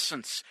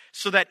acquiescence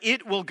so that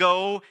it will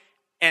go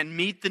and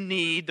meet the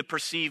need, the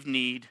perceived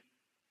need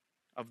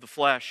of the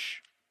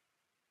flesh.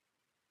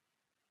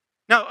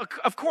 Now,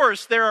 of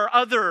course, there are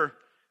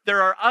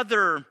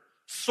other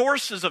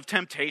sources of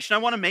temptation. I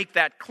want to make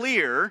that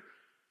clear.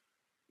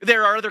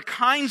 There are other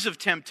kinds of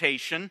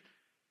temptation,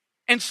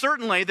 and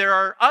certainly there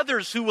are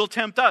others who will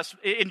tempt us.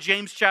 In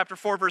James chapter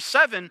 4, verse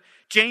 7,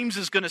 James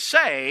is going to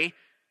say,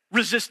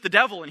 resist the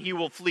devil and he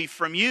will flee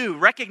from you,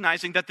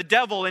 recognizing that the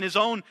devil in his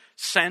own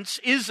sense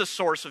is a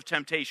source of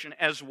temptation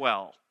as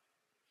well.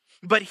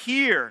 But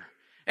here,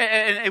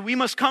 and we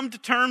must come to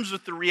terms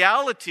with the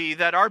reality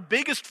that our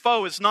biggest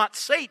foe is not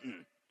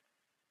Satan.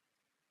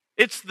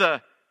 It's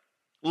the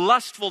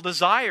lustful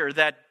desire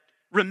that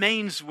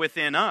remains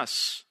within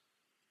us.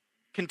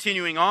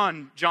 Continuing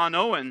on, John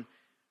Owen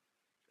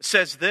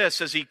says this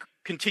as he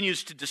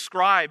continues to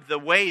describe the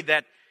way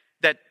that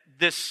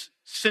this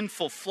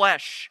sinful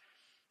flesh,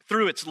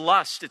 through its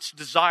lust, its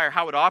desire,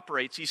 how it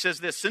operates. He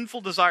says this,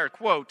 sinful desire,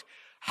 quote,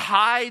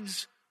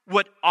 hides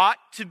what ought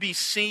to be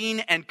seen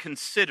and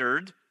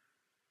considered.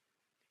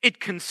 It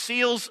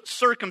conceals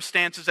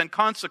circumstances and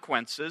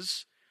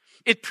consequences.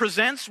 It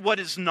presents what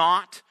is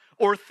not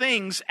or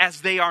things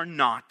as they are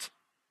not.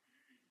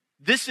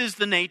 This is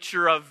the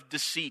nature of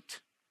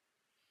deceit.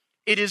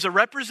 It is a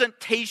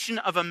representation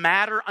of a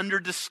matter under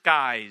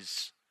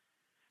disguise,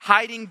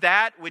 hiding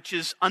that which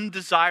is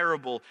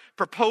undesirable,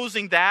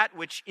 proposing that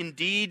which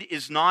indeed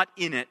is not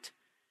in it,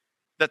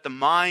 that the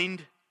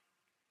mind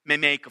may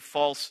make a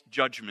false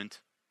judgment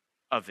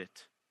of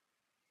it.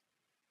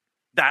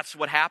 That's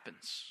what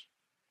happens.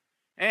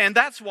 And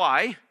that's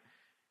why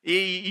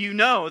you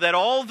know that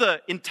all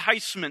the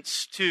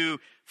enticements to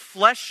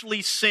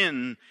fleshly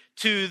sin,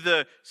 to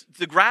the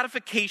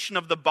gratification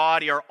of the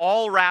body are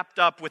all wrapped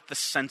up with the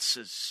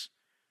senses.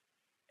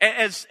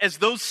 As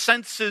those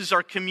senses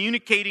are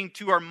communicating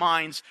to our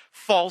minds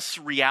false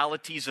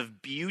realities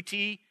of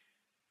beauty,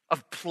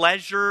 of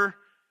pleasure,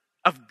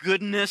 of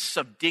goodness,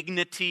 of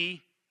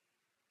dignity,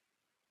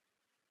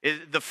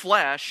 the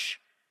flesh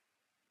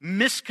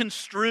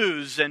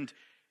misconstrues and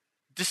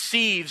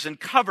deceives and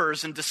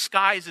covers and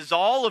disguises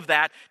all of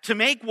that to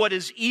make what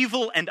is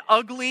evil and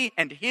ugly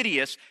and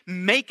hideous,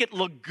 make it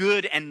look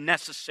good and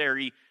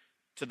necessary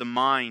to the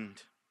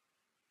mind.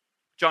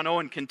 John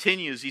Owen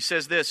continues, he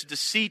says this,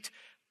 deceit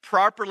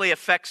properly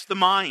affects the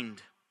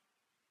mind.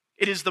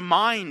 It is the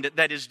mind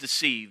that is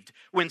deceived.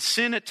 When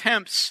sin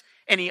attempts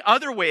any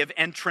other way of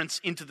entrance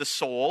into the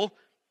soul,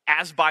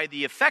 as by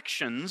the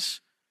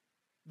affections,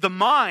 the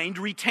mind,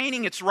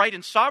 retaining its right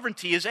and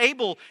sovereignty, is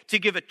able to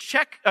give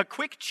a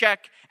quick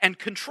check and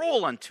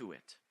control unto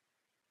it.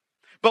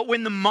 But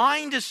when the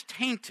mind is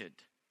tainted,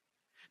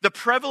 the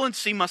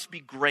prevalency must be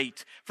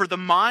great, for the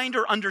mind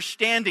or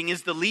understanding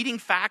is the leading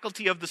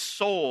faculty of the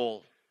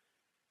soul.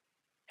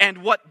 And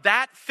what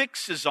that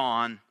fixes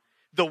on,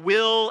 the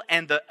will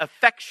and the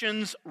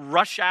affections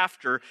rush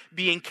after,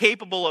 being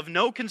capable of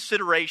no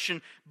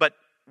consideration but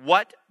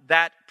what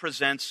that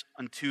presents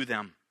unto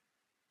them.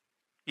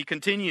 He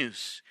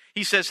continues.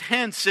 He says,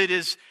 hence it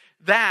is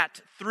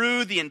that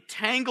through the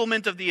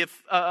entanglement of the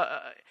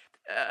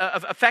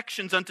of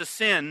affections unto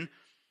sin,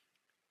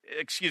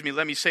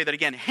 let me say that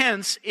again.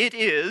 Hence it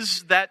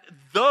is that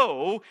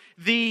though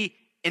the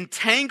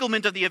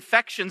entanglement of the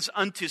affections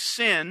unto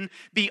sin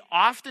be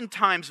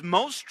oftentimes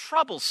most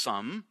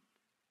troublesome,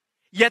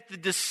 yet the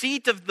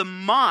deceit of the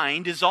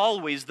mind is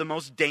always the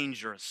most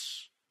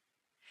dangerous.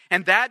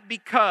 And that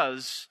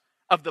because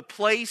of the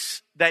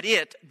place that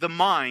it, the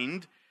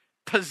mind,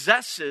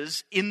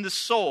 possesses in the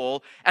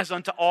soul as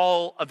unto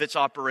all of its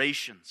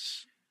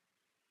operations.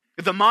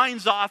 The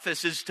mind's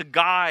office is to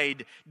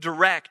guide,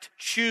 direct,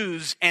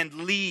 choose, and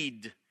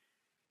lead.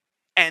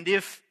 And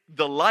if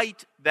the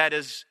light that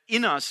is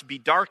in us be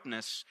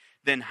darkness,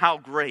 then how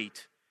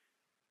great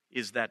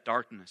is that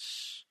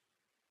darkness?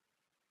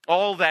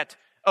 All that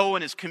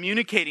Owen is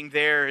communicating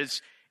there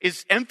is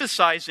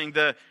emphasizing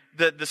the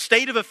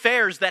state of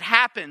affairs that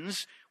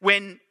happens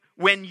when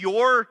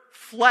your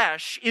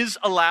flesh is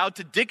allowed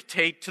to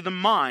dictate to the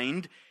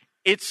mind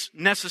its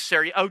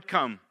necessary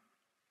outcome.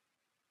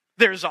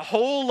 There's a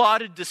whole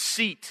lot of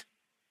deceit.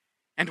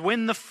 And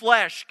when the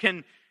flesh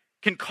can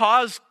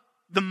cause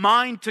the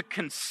mind to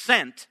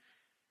consent,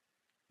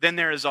 then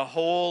there is a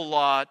whole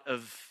lot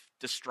of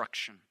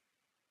destruction.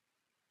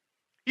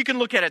 You can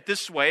look at it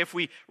this way. If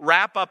we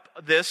wrap up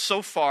this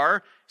so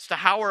far as to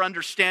how our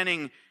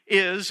understanding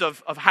is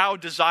of how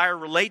desire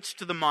relates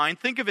to the mind,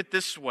 think of it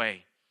this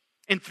way.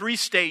 In 3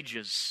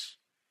 stages.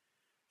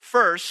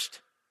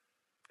 First,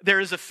 there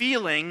is a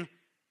feeling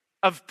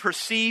of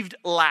perceived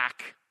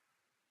lack.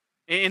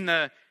 In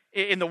the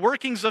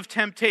workings of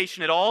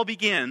temptation, it all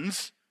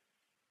begins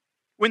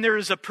when there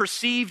is a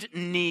perceived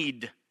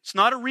need. It's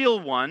not a real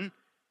one,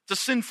 it's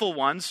a sinful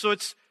one, so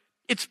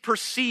it's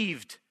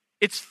perceived.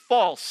 It's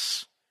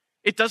false.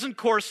 It doesn't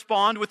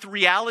correspond with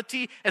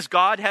reality as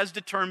God has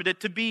determined it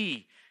to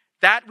be.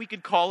 That we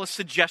could call a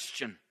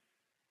suggestion.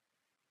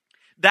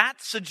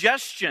 That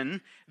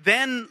suggestion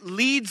then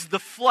leads the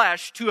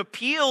flesh to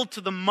appeal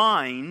to the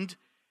mind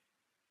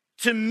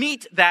to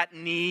meet that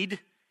need,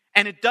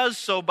 and it does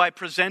so by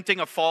presenting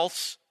a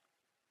false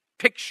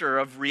picture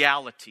of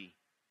reality.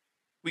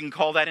 We can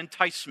call that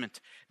enticement.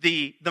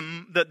 The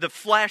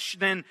flesh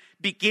then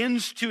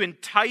begins to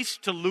entice,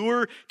 to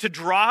lure, to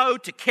draw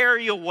out, to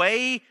carry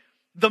away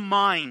the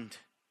mind.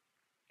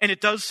 And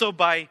it does so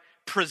by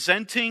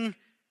presenting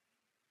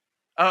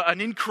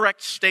an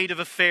incorrect state of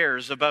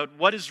affairs about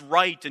what is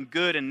right and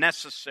good and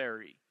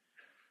necessary.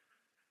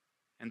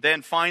 And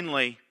then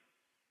finally,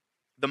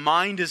 the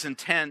mind is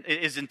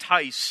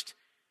enticed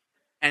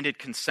and it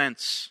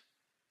consents.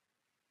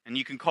 And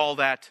you can call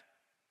that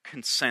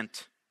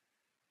consent.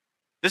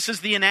 This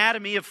is the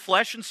anatomy of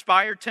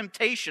flesh-inspired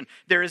temptation.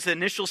 There is the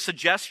initial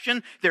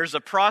suggestion, there is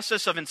a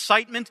process of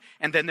incitement,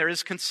 and then there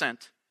is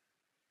consent.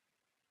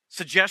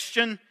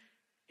 Suggestion,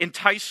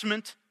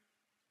 enticement,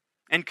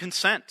 and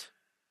consent.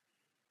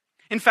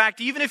 In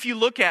fact, even if you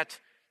look at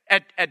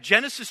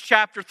Genesis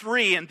chapter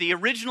 3 and the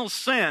original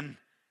sin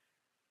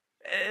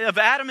of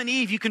Adam and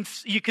Eve,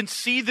 you can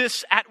see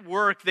this at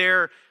work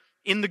there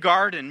in the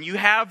garden. You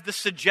have the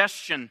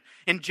suggestion.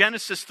 In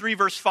Genesis 3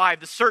 verse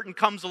 5, the serpent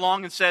comes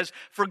along and says,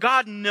 "For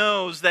God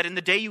knows that in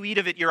the day you eat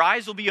of it, your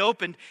eyes will be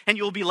opened and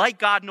you will be like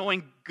God,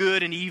 knowing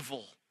good and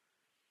evil."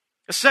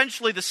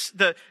 Essentially,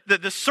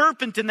 the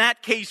serpent in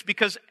that case,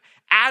 because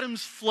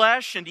Adam's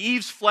flesh and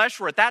Eve's flesh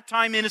were at that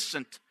time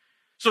innocent,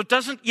 so it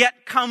doesn't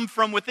yet come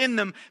from within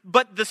them,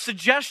 but the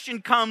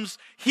suggestion comes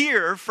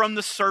here from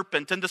the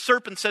serpent. And the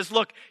serpent says,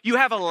 look, you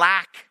have a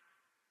lack.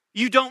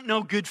 You don't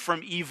know good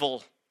from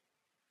evil.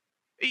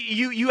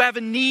 You have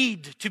a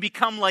need to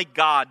become like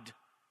God.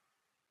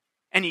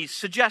 And he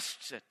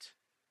suggests it.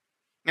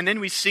 And then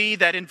we see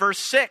that in verse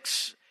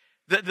 6,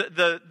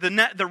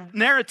 The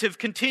narrative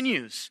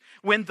continues.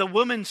 When the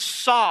woman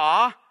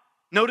saw,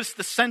 notice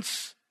the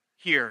sense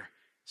here,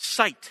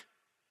 sight.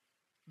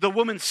 The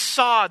woman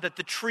saw that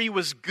the tree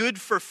was good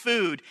for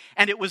food,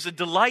 and it was a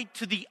delight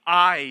to the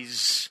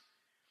eyes,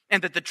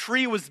 and that the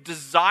tree was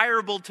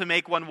desirable to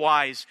make one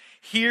wise.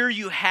 Here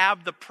you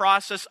have the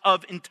process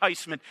of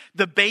enticement.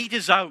 The bait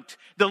is out.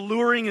 The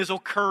luring is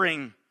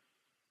occurring.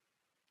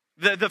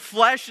 The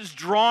flesh is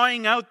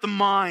drawing out the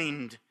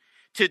mind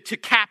to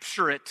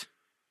capture it.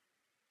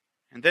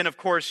 And then, of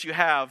course, you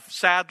have,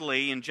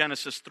 sadly, in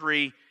Genesis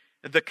 3,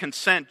 the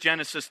consent,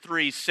 Genesis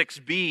 3,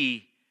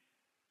 6b.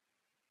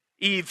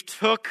 Eve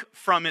took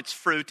from its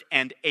fruit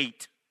and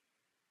ate.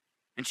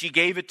 And she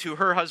gave it to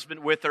her husband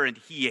with her, and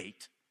he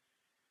ate.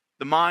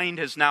 The mind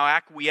has now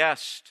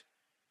acquiesced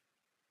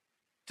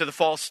to the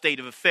false state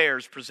of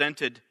affairs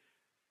presented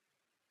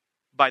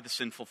by the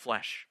sinful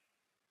flesh.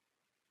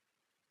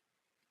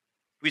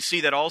 We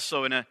see that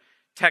also in a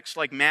text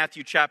like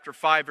Matthew chapter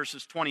 5,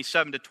 verses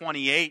 27 to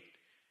 28,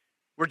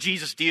 where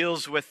Jesus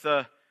deals with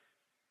the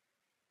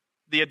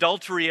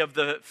adultery of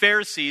the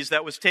Pharisees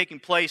that was taking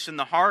place in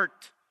the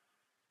heart.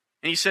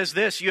 And he says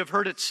this, "You have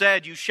heard it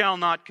said, you shall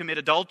not commit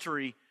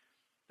adultery."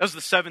 That was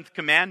the seventh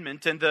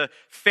commandment. And the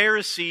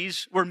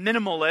Pharisees were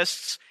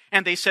minimalists,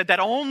 and they said that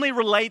only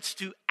relates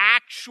to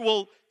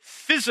actual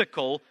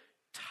physical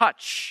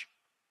touch.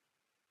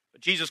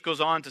 But Jesus goes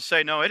on to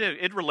say, no,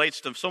 it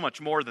relates to so much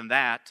more than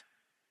that.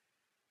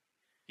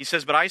 He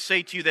says, "But I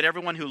say to you that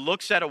everyone who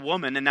looks at a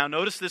woman," and now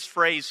notice this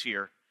phrase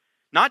here,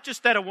 not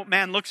just that a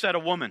man looks at a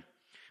woman,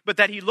 but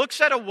that he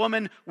looks at a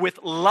woman with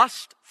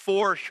lust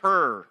for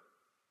her.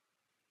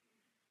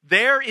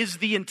 There is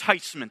the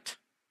enticement.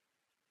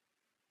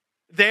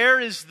 There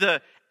is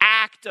the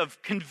act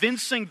of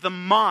convincing the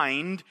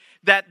mind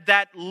that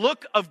that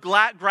look of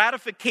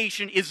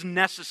gratification is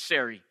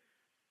necessary.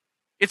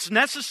 It's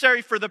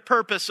necessary for the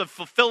purpose of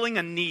fulfilling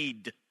a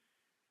need.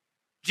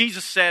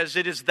 Jesus says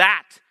it is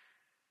that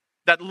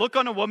look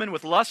on a woman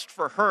with lust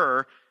for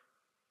her,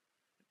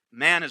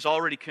 man has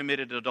already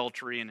committed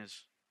adultery in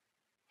his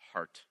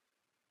heart.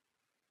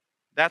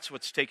 That's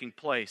what's taking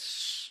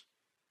place.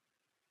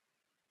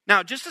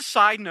 Now, just a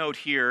side note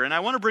here, and I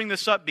want to bring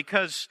this up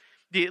because,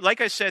 like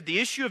I said, the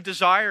issue of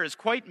desire is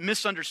quite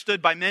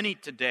misunderstood by many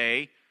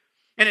today,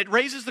 and it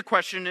raises the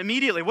question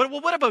immediately,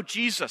 what about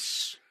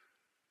Jesus?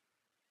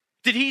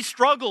 Did he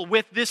struggle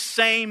with this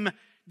same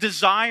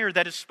desire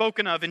that is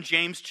spoken of in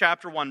James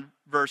chapter 1,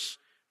 verse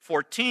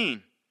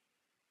 14?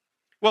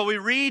 Well, we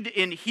read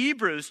in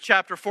Hebrews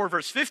chapter 4,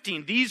 verse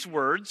 15, these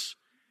words.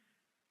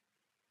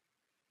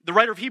 The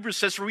writer of Hebrews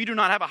says, "For we do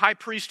not have a high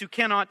priest who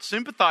cannot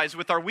sympathize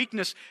with our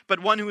weakness, but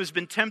one who has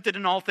been tempted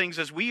in all things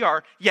as we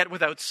are, yet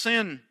without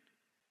sin."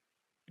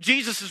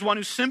 Jesus is one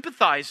who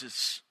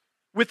sympathizes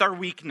with our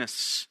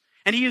weakness,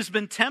 and he has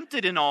been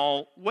tempted in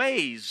all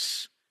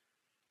ways.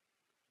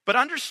 But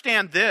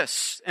understand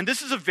this, and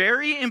this is a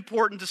very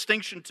important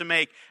distinction to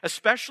make,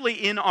 especially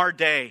in our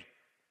day.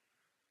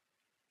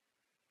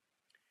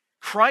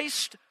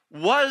 Christ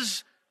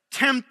was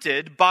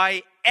tempted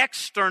by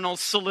external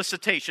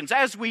solicitations,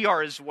 as we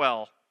are as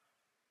well,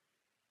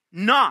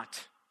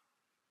 not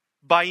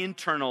by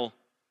internal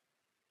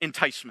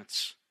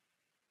enticements.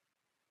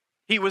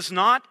 He was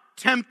not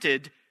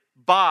tempted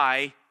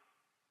by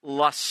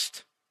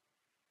lust.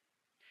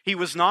 He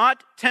was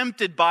not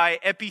tempted by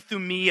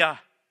epithumia,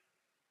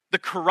 the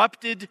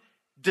corrupted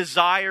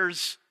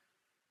desires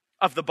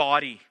of the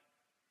body.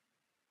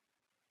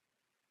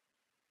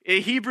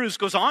 Hebrews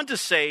goes on to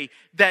say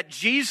that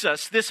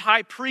Jesus, this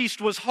high priest,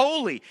 was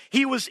holy.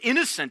 He was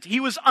innocent. He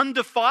was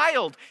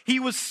undefiled. He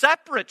was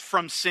separate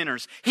from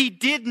sinners. He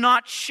did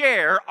not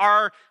share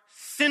our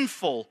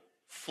sinful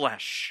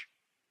flesh.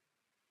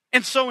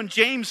 And so in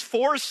James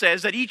 4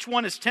 says that each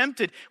one is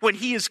tempted when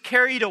he is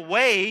carried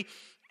away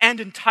and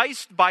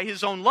enticed by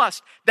his own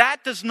lust.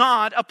 That does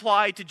not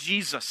apply to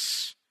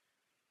Jesus.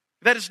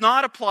 That does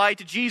not apply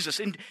to Jesus.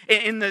 In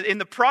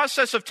the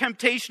process of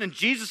temptation in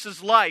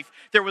Jesus' life,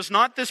 there was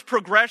not this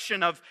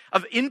progression of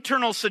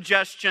internal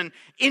suggestion,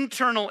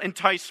 internal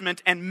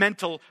enticement, and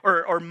mental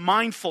or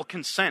mindful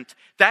consent.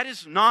 That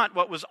is not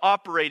what was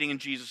operating in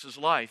Jesus'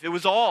 life. It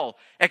was all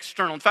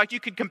external. In fact, you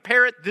could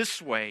compare it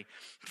this way.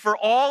 For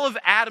all of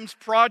Adam's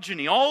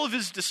progeny, all of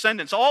his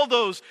descendants, all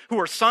those who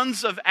are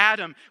sons of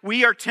Adam,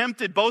 we are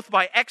tempted both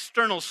by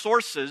external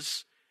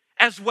sources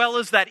as well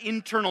as that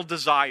internal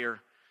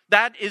desire.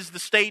 That is the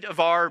state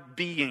of our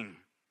being.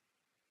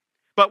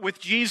 But with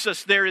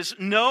Jesus, there is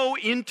no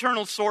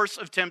internal source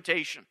of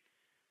temptation.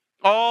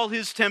 All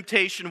his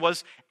temptation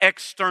was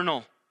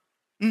external.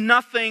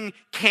 Nothing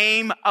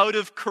came out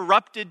of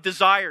corrupted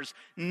desires.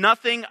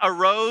 Nothing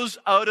arose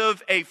out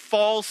of a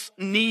false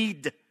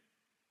need.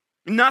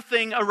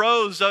 Nothing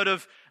arose out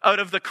of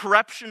the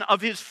corruption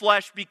of his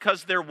flesh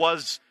because there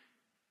was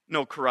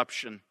no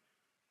corruption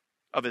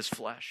of his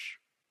flesh.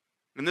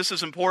 And this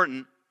is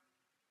important,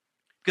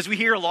 because we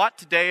hear a lot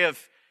today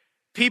of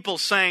people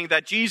saying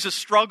that Jesus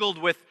struggled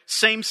with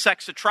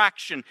same-sex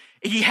attraction.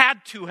 He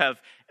had to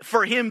have,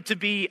 for him to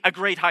be a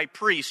great high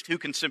priest who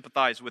can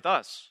sympathize with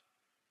us.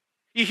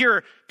 You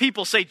hear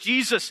people say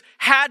Jesus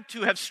had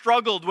to have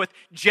struggled with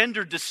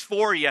gender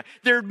dysphoria.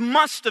 There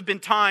must have been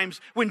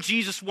times when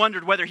Jesus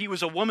wondered whether he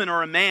was a woman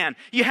or a man.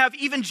 You have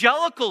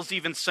evangelicals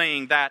even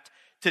saying that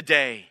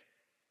today.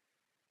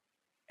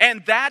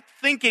 And that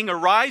thinking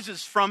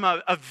arises from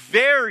a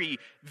very,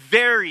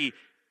 very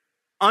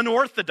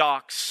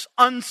unorthodox,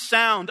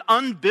 unsound,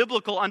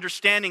 unbiblical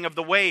understanding of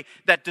the way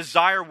that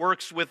desire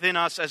works within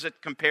us as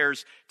it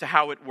compares to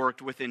how it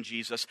worked within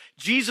Jesus.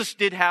 Jesus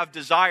did have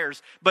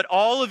desires, but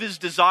all of his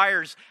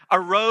desires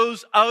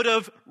arose out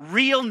of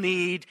real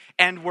need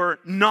and were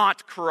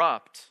not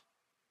corrupt.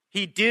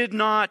 He did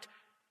not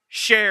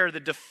share the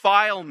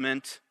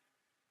defilement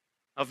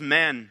of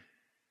men.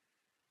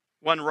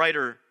 One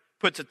writer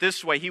puts it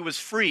this way: he was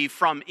free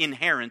from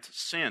inherent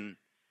sin.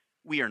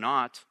 We are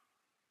not.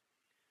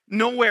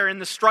 Nowhere in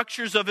the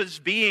structures of his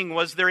being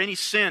was there any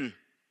sin.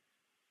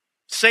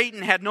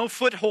 Satan had no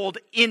foothold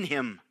in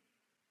him.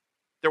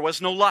 There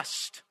was no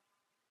lust.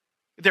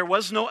 There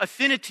was no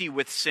affinity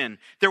with sin.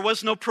 There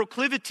was no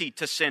proclivity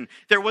to sin.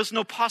 There was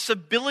no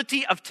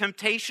possibility of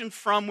temptation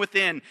from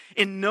within.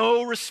 In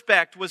no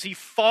respect was he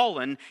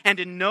fallen, and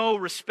in no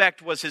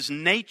respect was his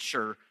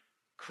nature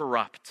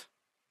corrupt.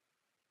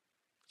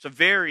 It's a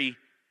very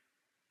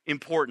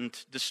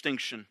important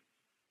distinction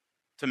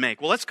to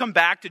make. Well, let's come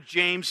back to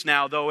James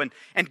now, though, and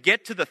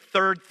get to the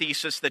third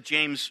thesis that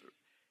James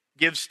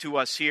gives to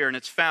us here. And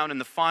it's found in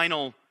the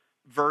final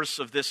verse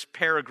of this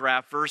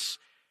paragraph. Verse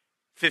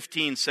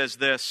 15 says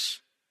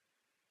this.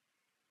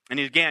 And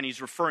again,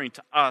 he's referring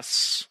to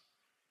us.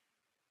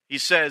 He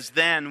says,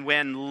 then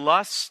when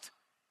lust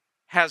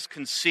has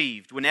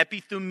conceived, when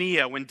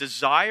epithumia, when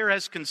desire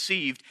has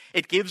conceived,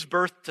 it gives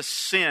birth to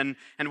sin.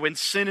 And when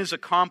sin is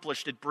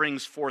accomplished, it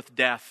brings forth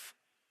death.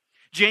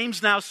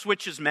 James now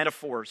switches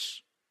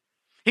metaphors.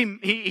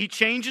 He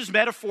changes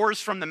metaphors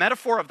from the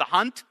metaphor of the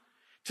hunt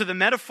to the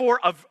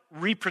metaphor of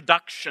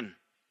reproduction.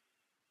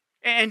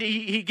 And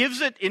he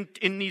gives it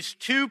in these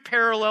two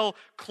parallel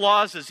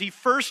clauses. He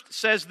first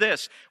says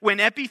this: when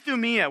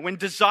epithumia, when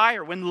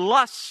desire, when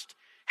lust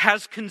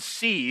has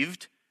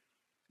conceived,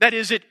 that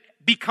is, it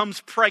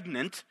becomes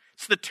pregnant.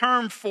 It's the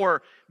term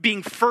for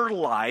being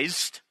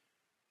fertilized.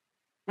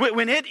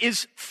 When it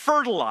is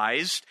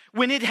fertilized,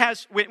 when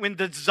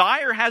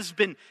desire has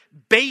been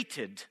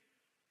baited,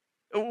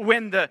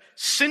 when the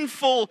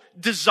sinful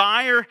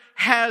desire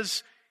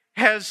has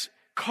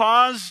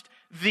caused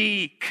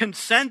the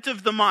consent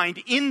of the mind,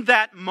 in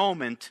that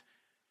moment,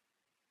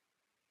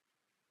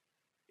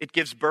 it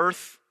gives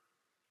birth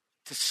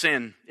to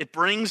sin. It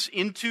brings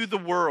into the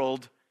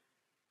world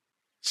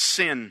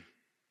sin.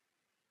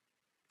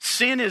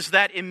 Sin is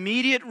that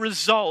immediate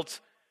result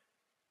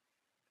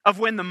of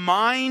when the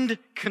mind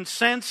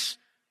consents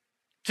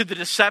to the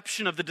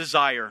deception of the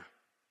desire.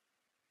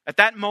 At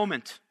that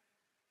moment,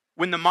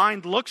 when the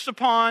mind looks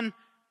upon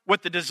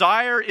what the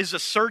desire is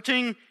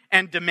asserting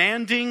and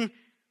demanding,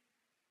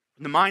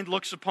 the mind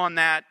looks upon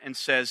that and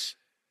says,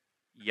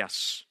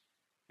 yes.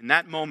 In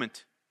that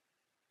moment,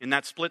 in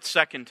that split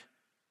second,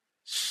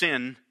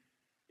 sin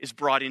is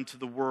brought into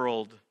the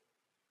world.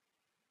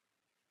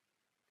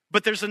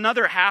 But there's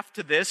another half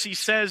to this. He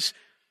says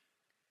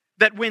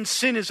that when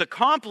sin is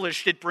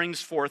accomplished, it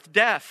brings forth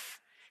death.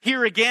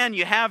 Here again,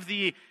 you have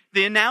the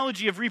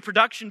analogy of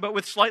reproduction, but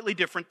with slightly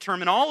different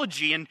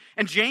terminology. And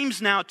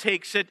James now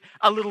takes it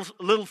a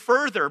little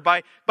further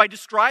by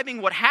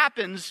describing what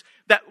happens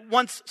that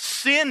once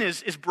sin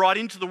is brought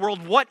into the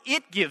world, what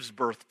it gives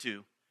birth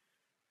to.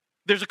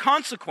 There's a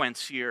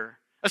consequence here,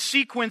 a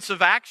sequence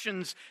of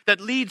actions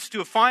that leads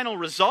to a final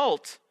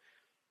result.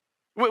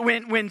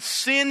 When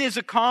sin is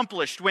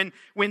accomplished, when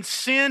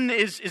sin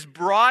is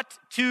brought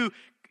to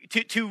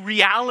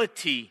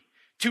reality,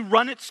 to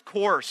run its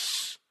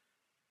course,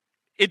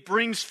 it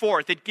brings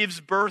forth, it gives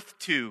birth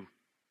to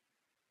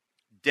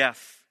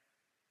death.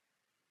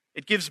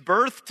 It gives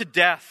birth to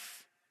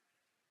death.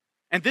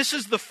 And this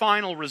is the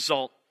final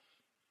result.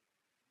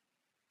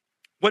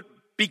 What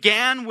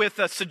began with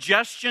a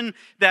suggestion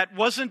that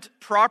wasn't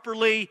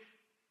properly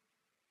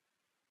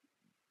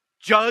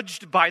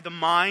judged by the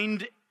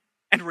mind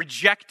and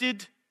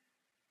rejected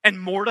and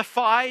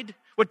mortified,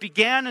 what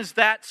began as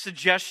that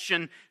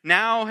suggestion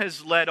now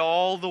has led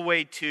all the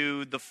way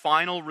to the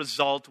final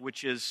result,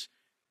 which is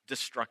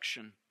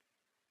destruction.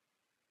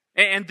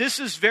 And this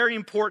is very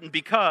important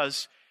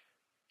because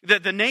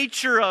the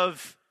nature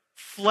of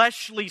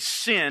fleshly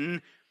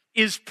sin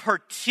is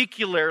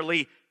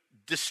particularly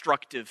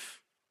destructive.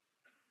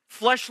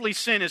 Fleshly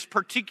sin is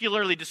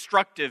particularly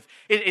destructive.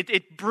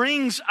 It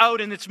brings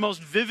out in its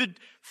most vivid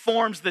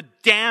forms the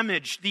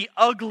damage, the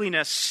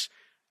ugliness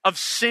of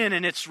sin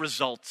and its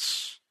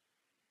results.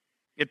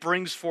 It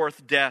brings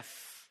forth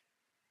death.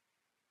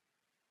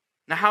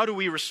 Now, how do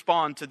we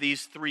respond to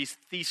these three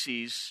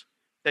theses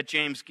that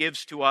James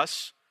gives to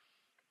us?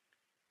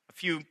 A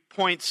few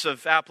points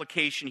of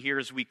application here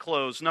as we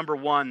close. Number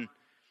one,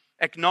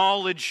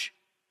 acknowledge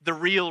the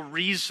real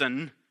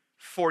reason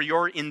for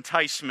your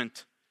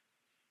enticement.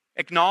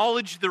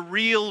 Acknowledge the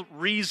real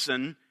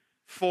reason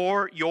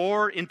for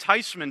your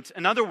enticement.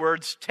 In other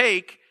words,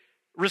 take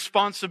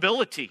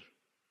responsibility.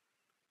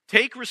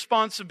 Take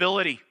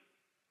responsibility.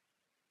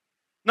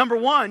 Number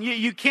one,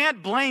 you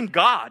can't blame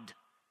God.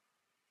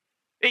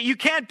 You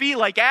can't be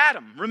like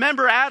Adam.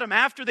 Remember Adam,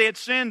 after they had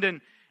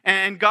sinned,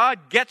 and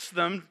God gets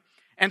them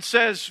and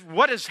says,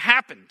 what has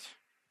happened?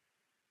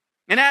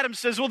 And Adam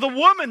says, well, the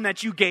woman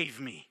that you gave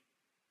me.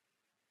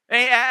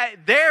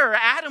 There,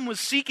 Adam was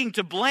seeking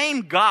to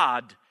blame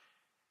God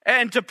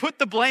and to put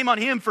the blame on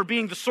him for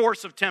being the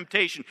source of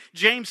temptation.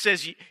 James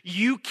says,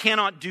 you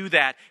cannot do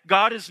that.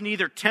 God is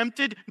neither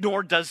tempted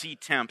nor does he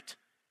tempt.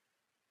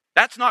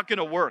 That's not going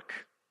to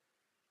work.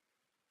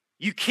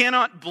 You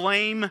cannot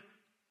blame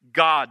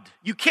God.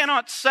 You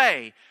cannot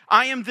say,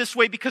 I am this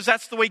way because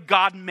that's the way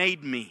God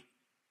made me.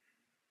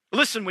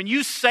 Listen, when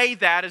you say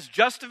that as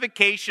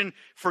justification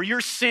for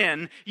your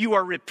sin, you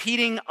are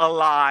repeating a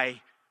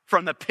lie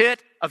from the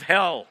pit of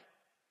hell.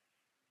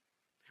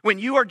 When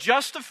you are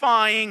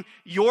justifying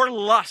your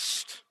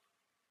lust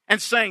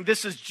and saying,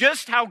 this is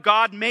just how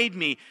God made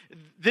me,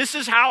 this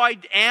is how I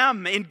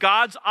am in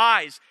God's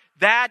eyes,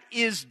 that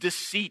is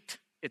deceit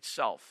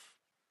itself.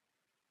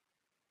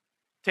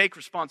 Take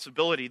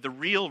responsibility. The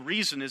real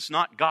reason is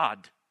not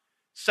God.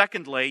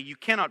 Secondly, you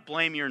cannot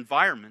blame your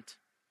environment.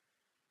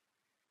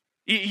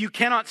 You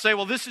cannot say,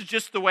 well, this is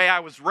just the way I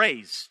was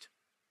raised.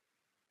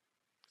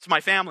 It's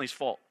my family's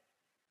fault.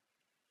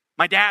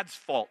 My dad's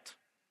fault.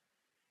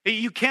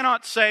 You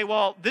cannot say,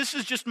 well, this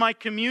is just my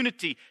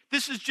community.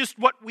 This is just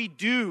what we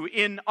do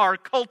in our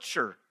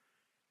culture,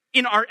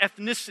 in our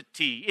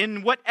ethnicity,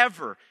 in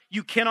whatever.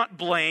 You cannot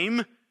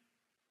blame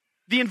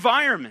the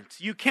environment.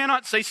 You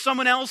cannot say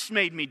someone else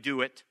made me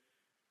do it.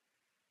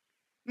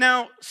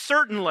 Now,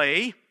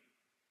 certainly,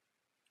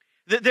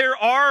 there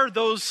are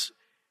those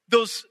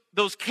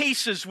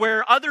cases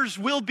where others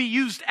will be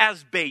used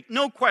as bait.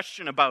 No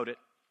question about it.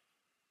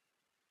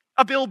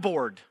 A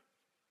billboard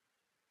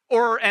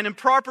or an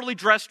improperly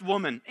dressed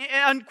woman.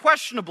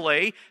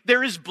 Unquestionably,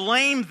 there is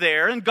blame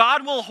there, and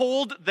God will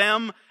hold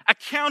them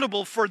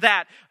accountable for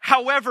that.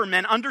 However,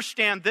 men,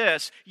 understand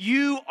this.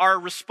 You are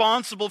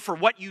responsible for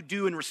what you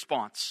do in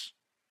response.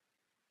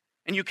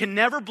 And you can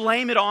never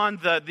blame it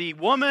on the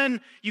woman.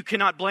 You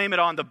cannot blame it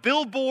on the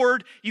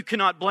billboard. You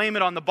cannot blame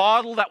it on the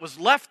bottle that was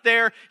left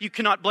there. You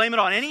cannot blame it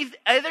on any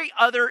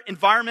other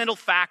environmental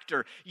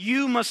factor.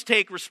 You must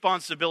take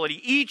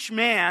responsibility. Each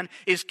man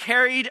is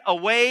carried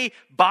away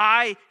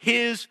by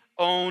his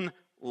own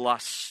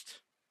lust.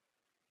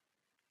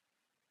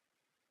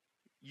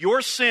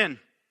 Your sin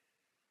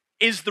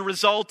is the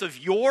result of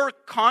your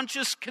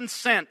conscious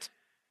consent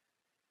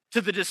to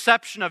the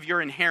deception of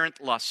your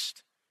inherent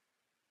lust.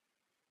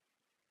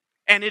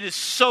 And it is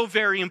so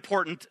very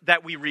important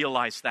that we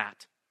realize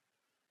that.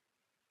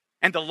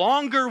 And the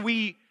longer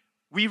we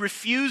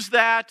refuse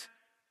that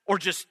or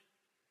just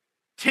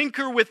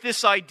tinker with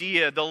this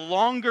idea, the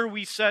longer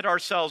we set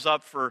ourselves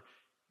up for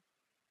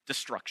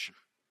destruction.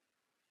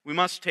 We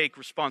must take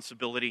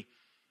responsibility.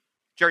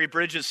 Jerry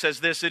Bridges says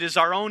this, it is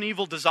our own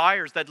evil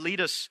desires that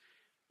lead us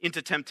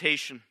into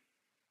temptation.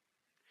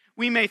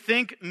 We may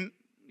think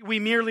we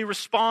merely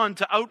respond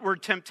to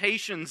outward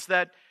temptations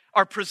that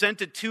are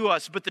presented to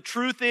us, but the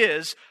truth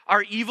is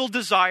our evil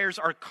desires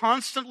are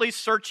constantly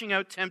searching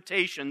out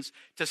temptations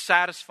to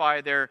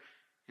satisfy their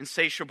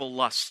insatiable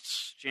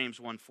lusts. James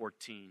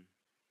 1:14.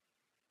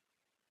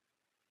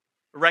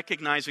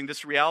 Recognizing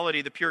this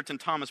reality, the Puritan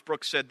Thomas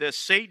Brooks said this,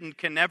 Satan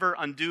can never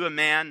undo a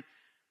man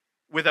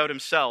without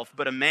himself,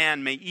 but a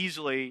man may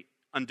easily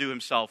undo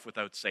himself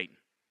without Satan.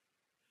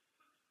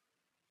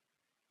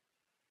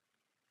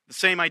 The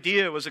same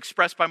idea was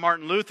expressed by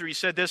Martin Luther. He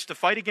said this, to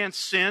fight against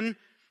sin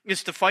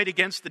is to fight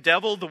against the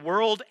devil, the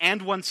world,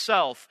 and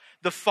oneself.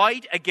 The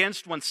fight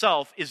against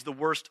oneself is the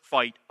worst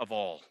fight of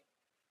all.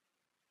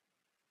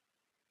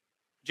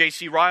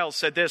 J.C. Ryle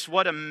said this,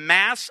 what a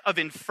mass of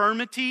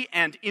infirmity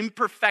and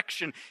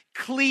imperfection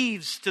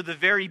cleaves to the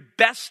very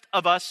best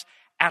of us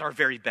at our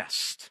very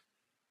best.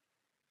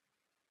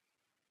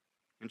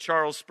 And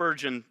Charles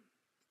Spurgeon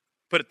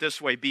put it this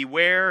way,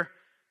 beware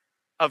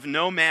of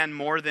no man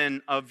more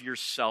than of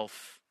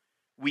yourself.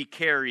 We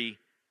carry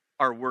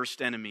our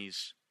worst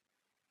enemies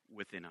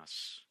within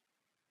us.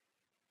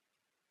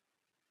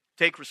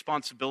 Take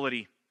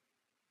responsibility.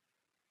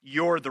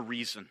 You're the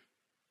reason.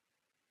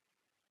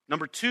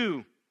 Number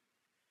two,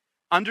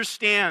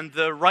 understand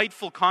the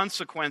rightful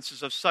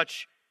consequences of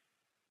such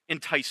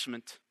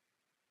enticement.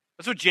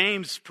 That's what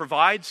James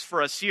provides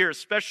for us here,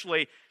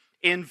 especially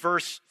in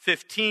verse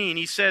 15.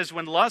 He says,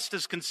 when lust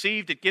is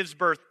conceived, it gives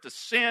birth to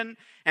sin,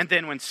 and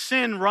then when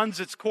sin runs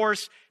its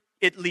course,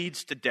 it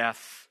leads to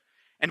death.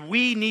 And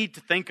we need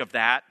to think of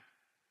that.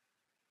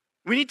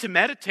 We need to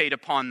meditate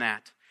upon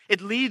that.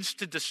 It leads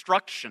to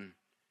destruction.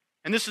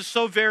 And this is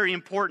so very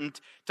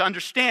important to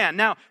understand.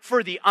 Now,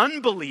 for the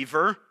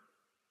unbeliever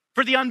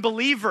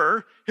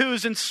who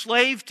is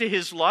enslaved to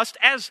his lust,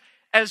 as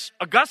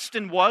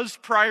Augustine was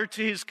prior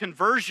to his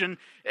conversion,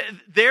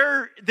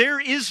 there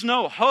is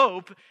no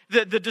hope.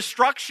 The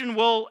destruction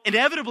will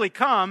inevitably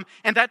come,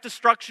 and that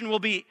destruction will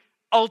be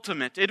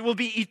ultimate. It will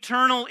be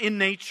eternal in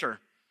nature.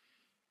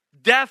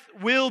 Death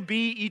will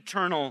be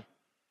eternal.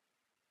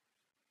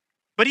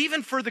 But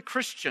even for the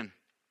Christian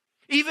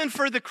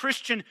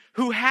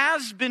who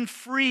has been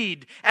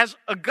freed, as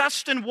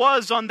Augustine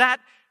was on that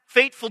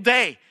fateful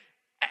day,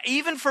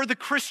 even for the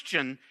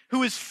Christian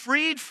who is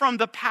freed from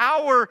the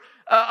power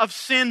of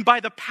sin by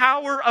the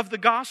power of the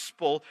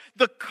gospel,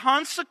 the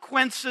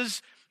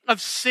consequences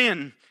of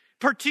sin,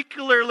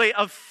 particularly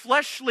of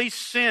fleshly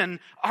sin,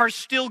 are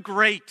still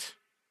great.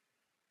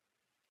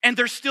 And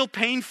they're still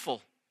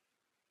painful.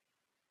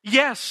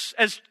 Yes,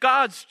 as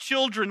God's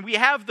children, we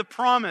have the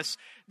promise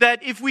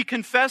that if we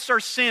confess our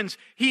sins,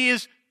 He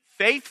is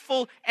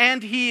faithful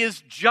and He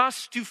is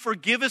just to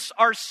forgive us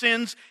our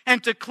sins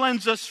and to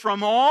cleanse us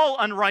from all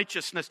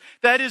unrighteousness.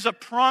 That is a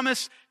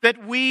promise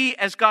that we,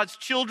 as God's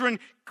children,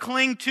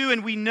 cling to,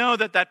 and we know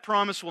that that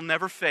promise will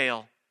never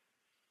fail.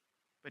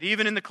 But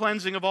even in the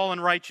cleansing of all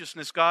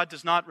unrighteousness, God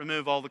does not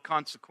remove all the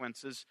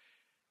consequences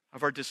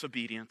of our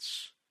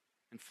disobedience.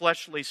 And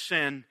fleshly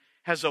sin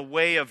has a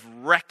way of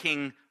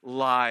wrecking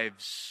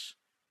lives.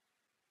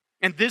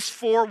 And this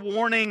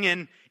forewarning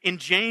in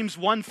James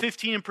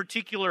 1:15 in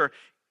particular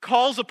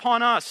calls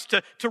upon us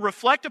to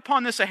reflect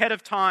upon this ahead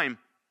of time.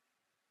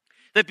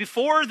 That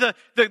before the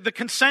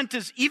consent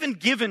is even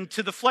given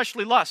to the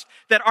fleshly lust,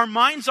 that our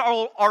minds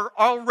are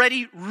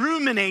already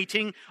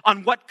ruminating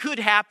on what could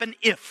happen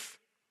if.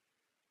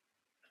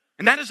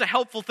 And that is a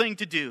helpful thing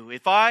to do.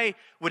 If I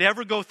would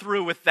ever go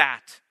through with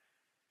that,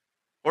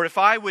 or if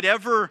I would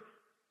ever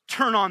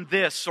turn on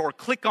this or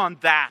click on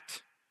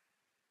that,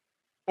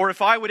 or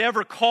if I would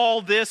ever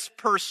call this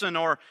person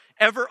or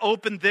ever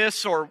open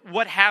this or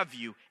what have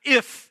you,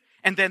 if,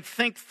 and then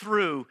think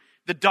through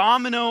the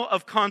domino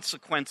of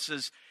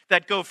consequences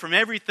that go from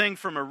everything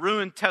from a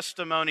ruined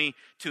testimony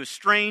to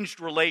estranged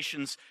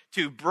relations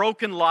to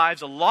broken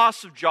lives, a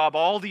loss of job,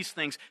 all these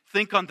things.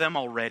 Think on them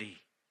already.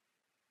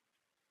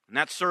 And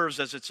that serves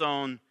as its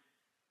own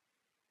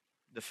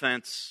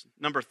defense.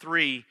 Number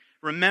 3,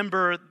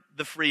 remember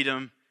the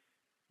freedom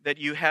that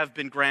you have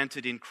been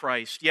granted in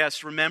Christ.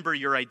 Yes, remember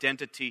your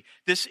identity.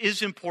 This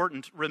is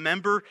important.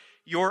 Remember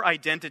your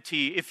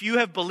identity. If you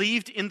have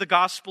believed in the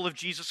gospel of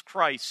Jesus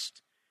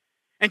Christ,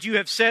 and you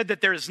have said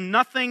that there is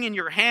nothing in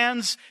your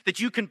hands that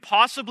you can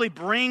possibly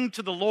bring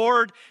to the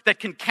Lord that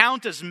can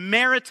count as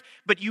merit,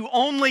 but you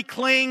only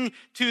cling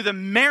to the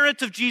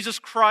merit of Jesus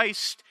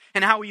Christ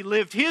and how He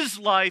lived His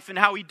life and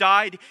how He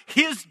died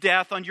His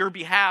death on your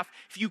behalf,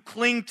 if you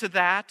cling to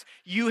that,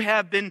 you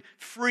have been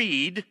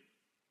freed.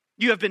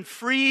 You have been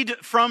freed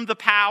from the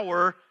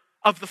power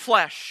of the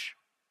flesh.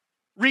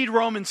 Read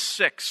Romans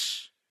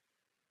 6.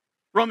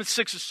 Romans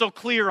 6 is so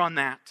clear on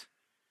that.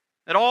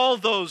 That all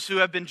those who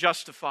have been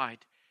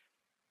justified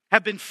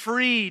have been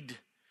freed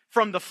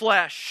from the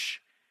flesh.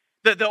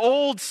 The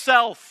old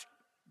self,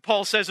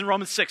 Paul says in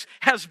Romans 6,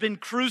 has been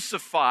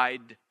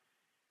crucified.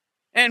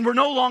 And we're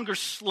no longer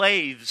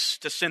slaves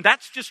to sin.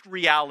 That's just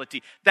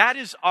reality. That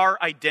is our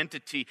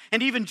identity.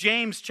 And even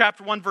James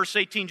chapter 1 verse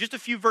 18, just a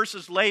few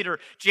verses later,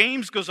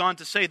 James goes on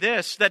to say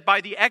this, that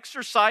by the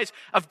exercise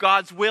of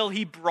God's will,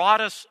 He brought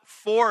us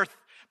forth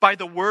by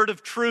the word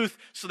of truth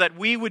so that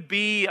we would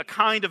be a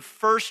kind of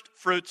first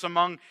fruits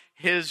among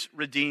His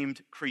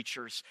redeemed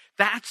creatures.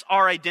 That's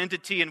our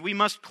identity, and we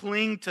must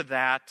cling to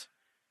that.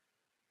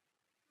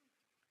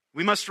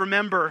 We must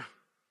remember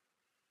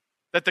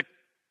that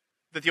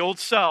the old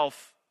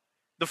self,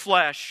 the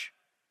flesh,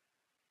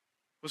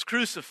 was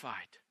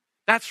crucified.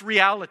 That's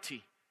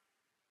reality.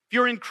 If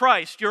you're in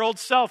Christ, your old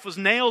self was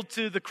nailed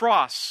to the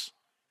cross.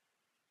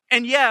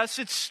 And yes,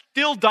 it's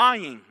still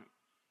dying,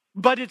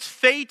 but its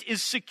fate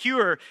is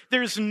secure.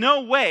 There's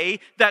no way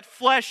that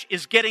flesh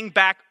is getting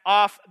back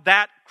off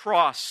that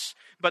cross.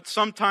 But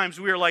sometimes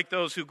we are like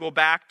those who go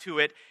back to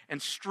it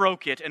and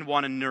stroke it and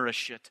want to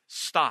nourish it.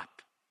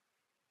 Stop.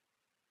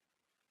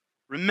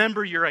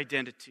 Remember your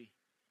identity.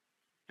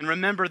 And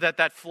remember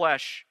that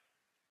flesh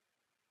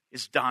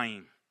is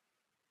dying.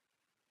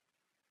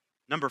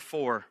 Number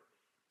 4,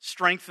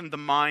 strengthen the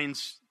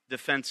mind's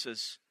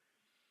defenses.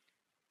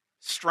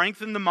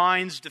 Strengthen the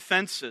mind's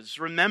defenses.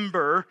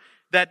 Remember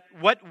that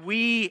what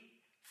we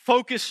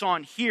focus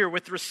on here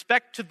with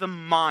respect to the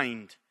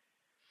mind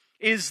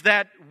is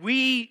that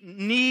we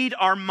need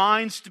our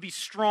minds to be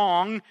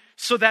strong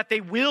so that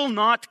they will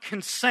not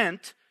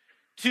consent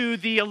to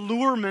the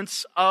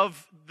allurements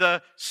of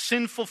the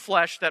sinful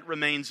flesh that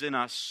remains in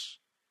us.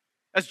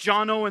 As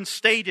John Owen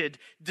stated,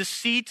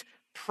 deceit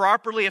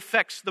properly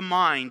affects the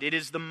mind. It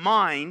is the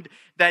mind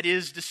that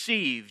is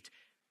deceived.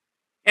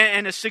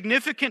 And a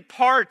significant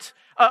part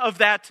of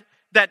that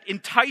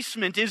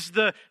enticement is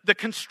the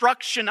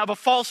construction of a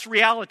false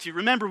reality.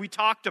 Remember, we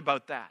talked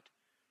about that.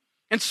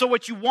 And so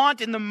what you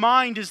want in the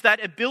mind is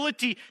that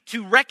ability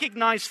to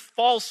recognize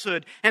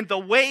falsehood, and the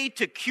way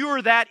to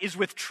cure that is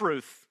with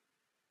truth.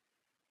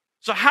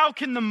 So how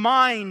can the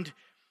mind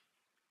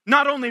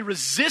not only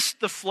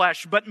resist the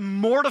flesh, but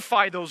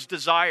mortify those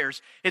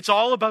desires? It's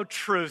all about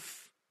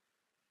truth.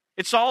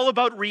 It's all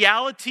about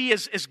reality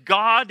as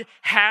God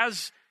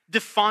has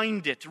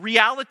defined it.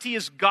 Reality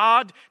as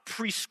God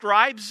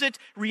prescribes it.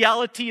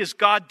 Reality as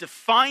God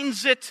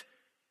defines it.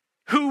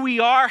 who we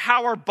are,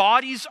 how our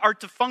bodies are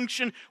to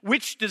function,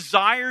 which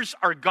desires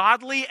are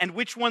godly and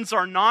which ones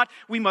are not.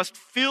 We must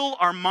fill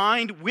our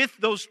mind with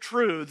those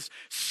truths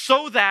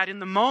so that in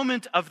the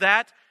moment of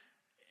that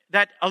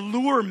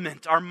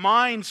allurement, our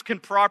minds can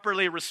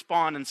properly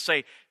respond and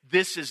say,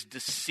 this is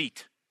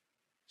deceit.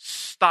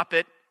 Stop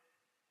it,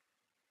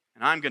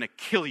 and I'm going to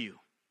kill you.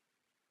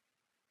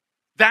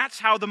 That's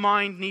how the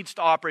mind needs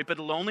to operate, but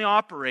it'll only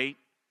operate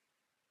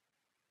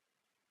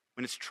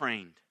when it's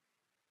trained.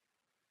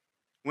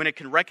 When it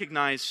can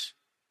recognize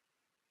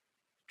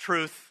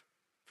truth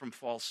from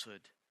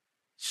falsehood.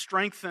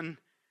 Strengthen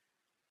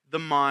the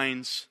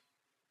mind's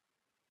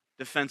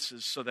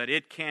defenses so that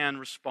it can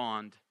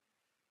respond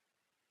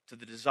to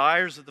the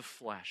desires of the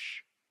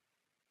flesh,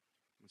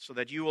 so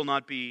that you will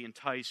not be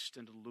enticed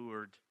and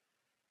allured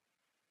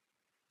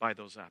by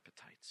those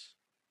appetites.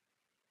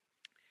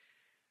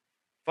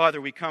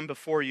 Father, we come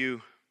before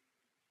you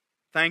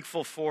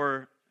thankful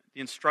for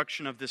the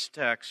instruction of this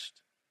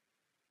text.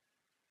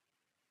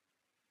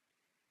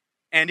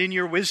 And in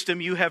your wisdom,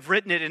 you have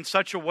written it in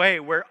such a way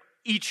where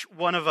each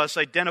one of us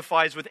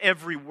identifies with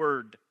every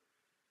word.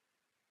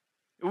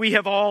 We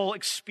have all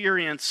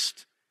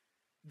experienced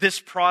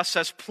this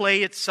process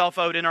play itself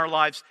out in our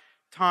lives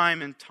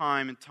time and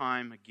time and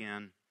time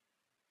again.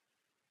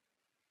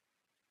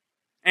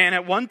 And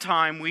at one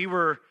time, we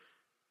were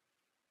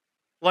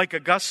like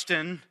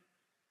Augustine.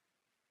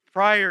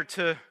 Prior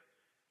to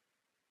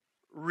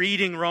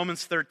reading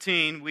Romans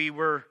 13, we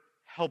were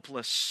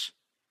helpless.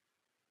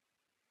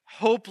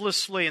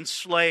 Hopelessly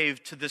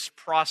enslaved to this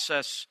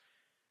process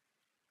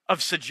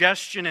of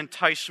suggestion,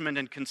 enticement,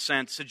 and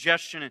consent.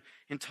 Suggestion,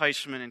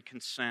 enticement, and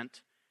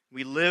consent.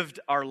 We lived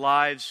our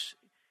lives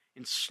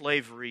in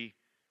slavery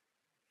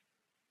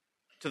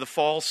to the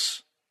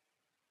false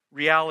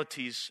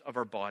realities of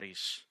our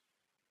bodies.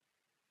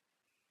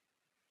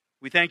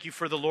 We thank you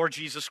for the Lord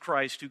Jesus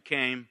Christ who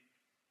came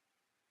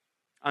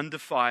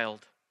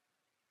undefiled.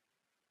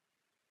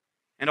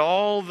 And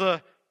all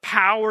the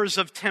powers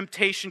of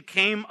temptation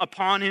came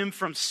upon him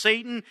from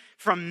Satan,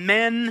 from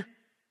men.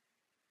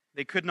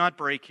 They could not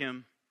break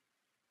him.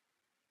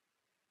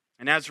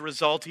 And as a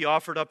result, he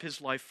offered up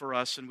his life for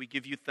us, and we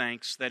give you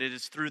thanks that it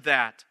is through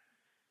that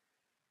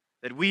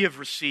we have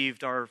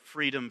received our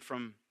freedom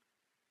from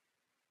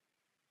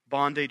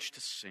bondage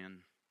to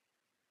sin.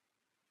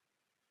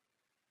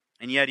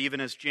 And yet,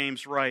 even as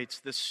James writes,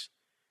 this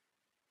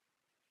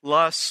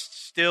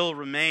lust still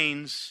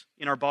remains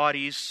in our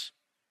bodies.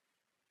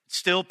 It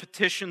still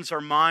petitions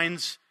our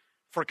minds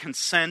for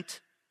consent.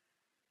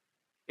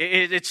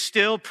 It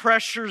still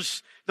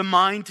pressures the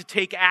mind to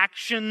take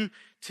action,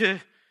 to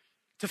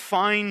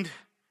find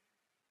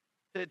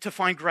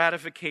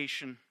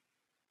gratification.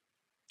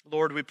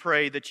 Lord, we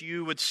pray that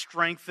you would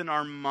strengthen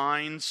our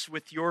minds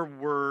with your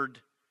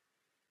word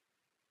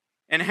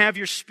and have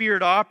your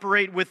Spirit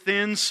operate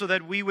within so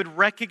that we would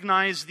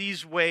recognize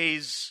these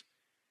ways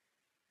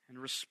and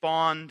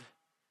respond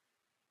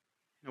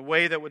in a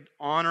way that would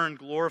honor and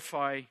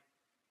glorify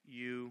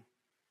you,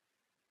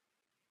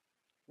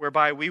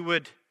 whereby we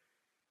would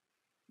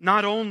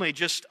not only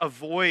just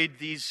avoid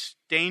these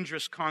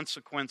dangerous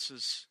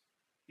consequences,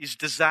 these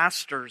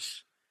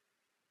disasters,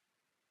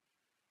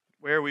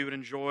 where we would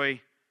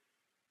enjoy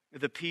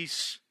the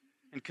peace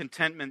and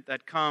contentment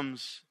that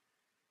comes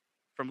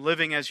from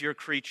living as your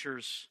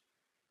creatures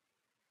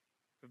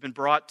who have been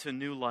brought to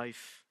new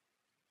life.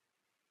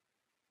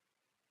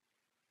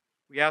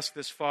 We ask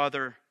this,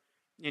 Father,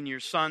 in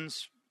your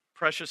Son's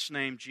precious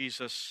name,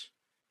 Jesus,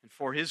 and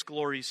for his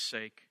glory's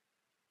sake.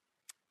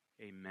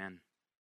 Amen.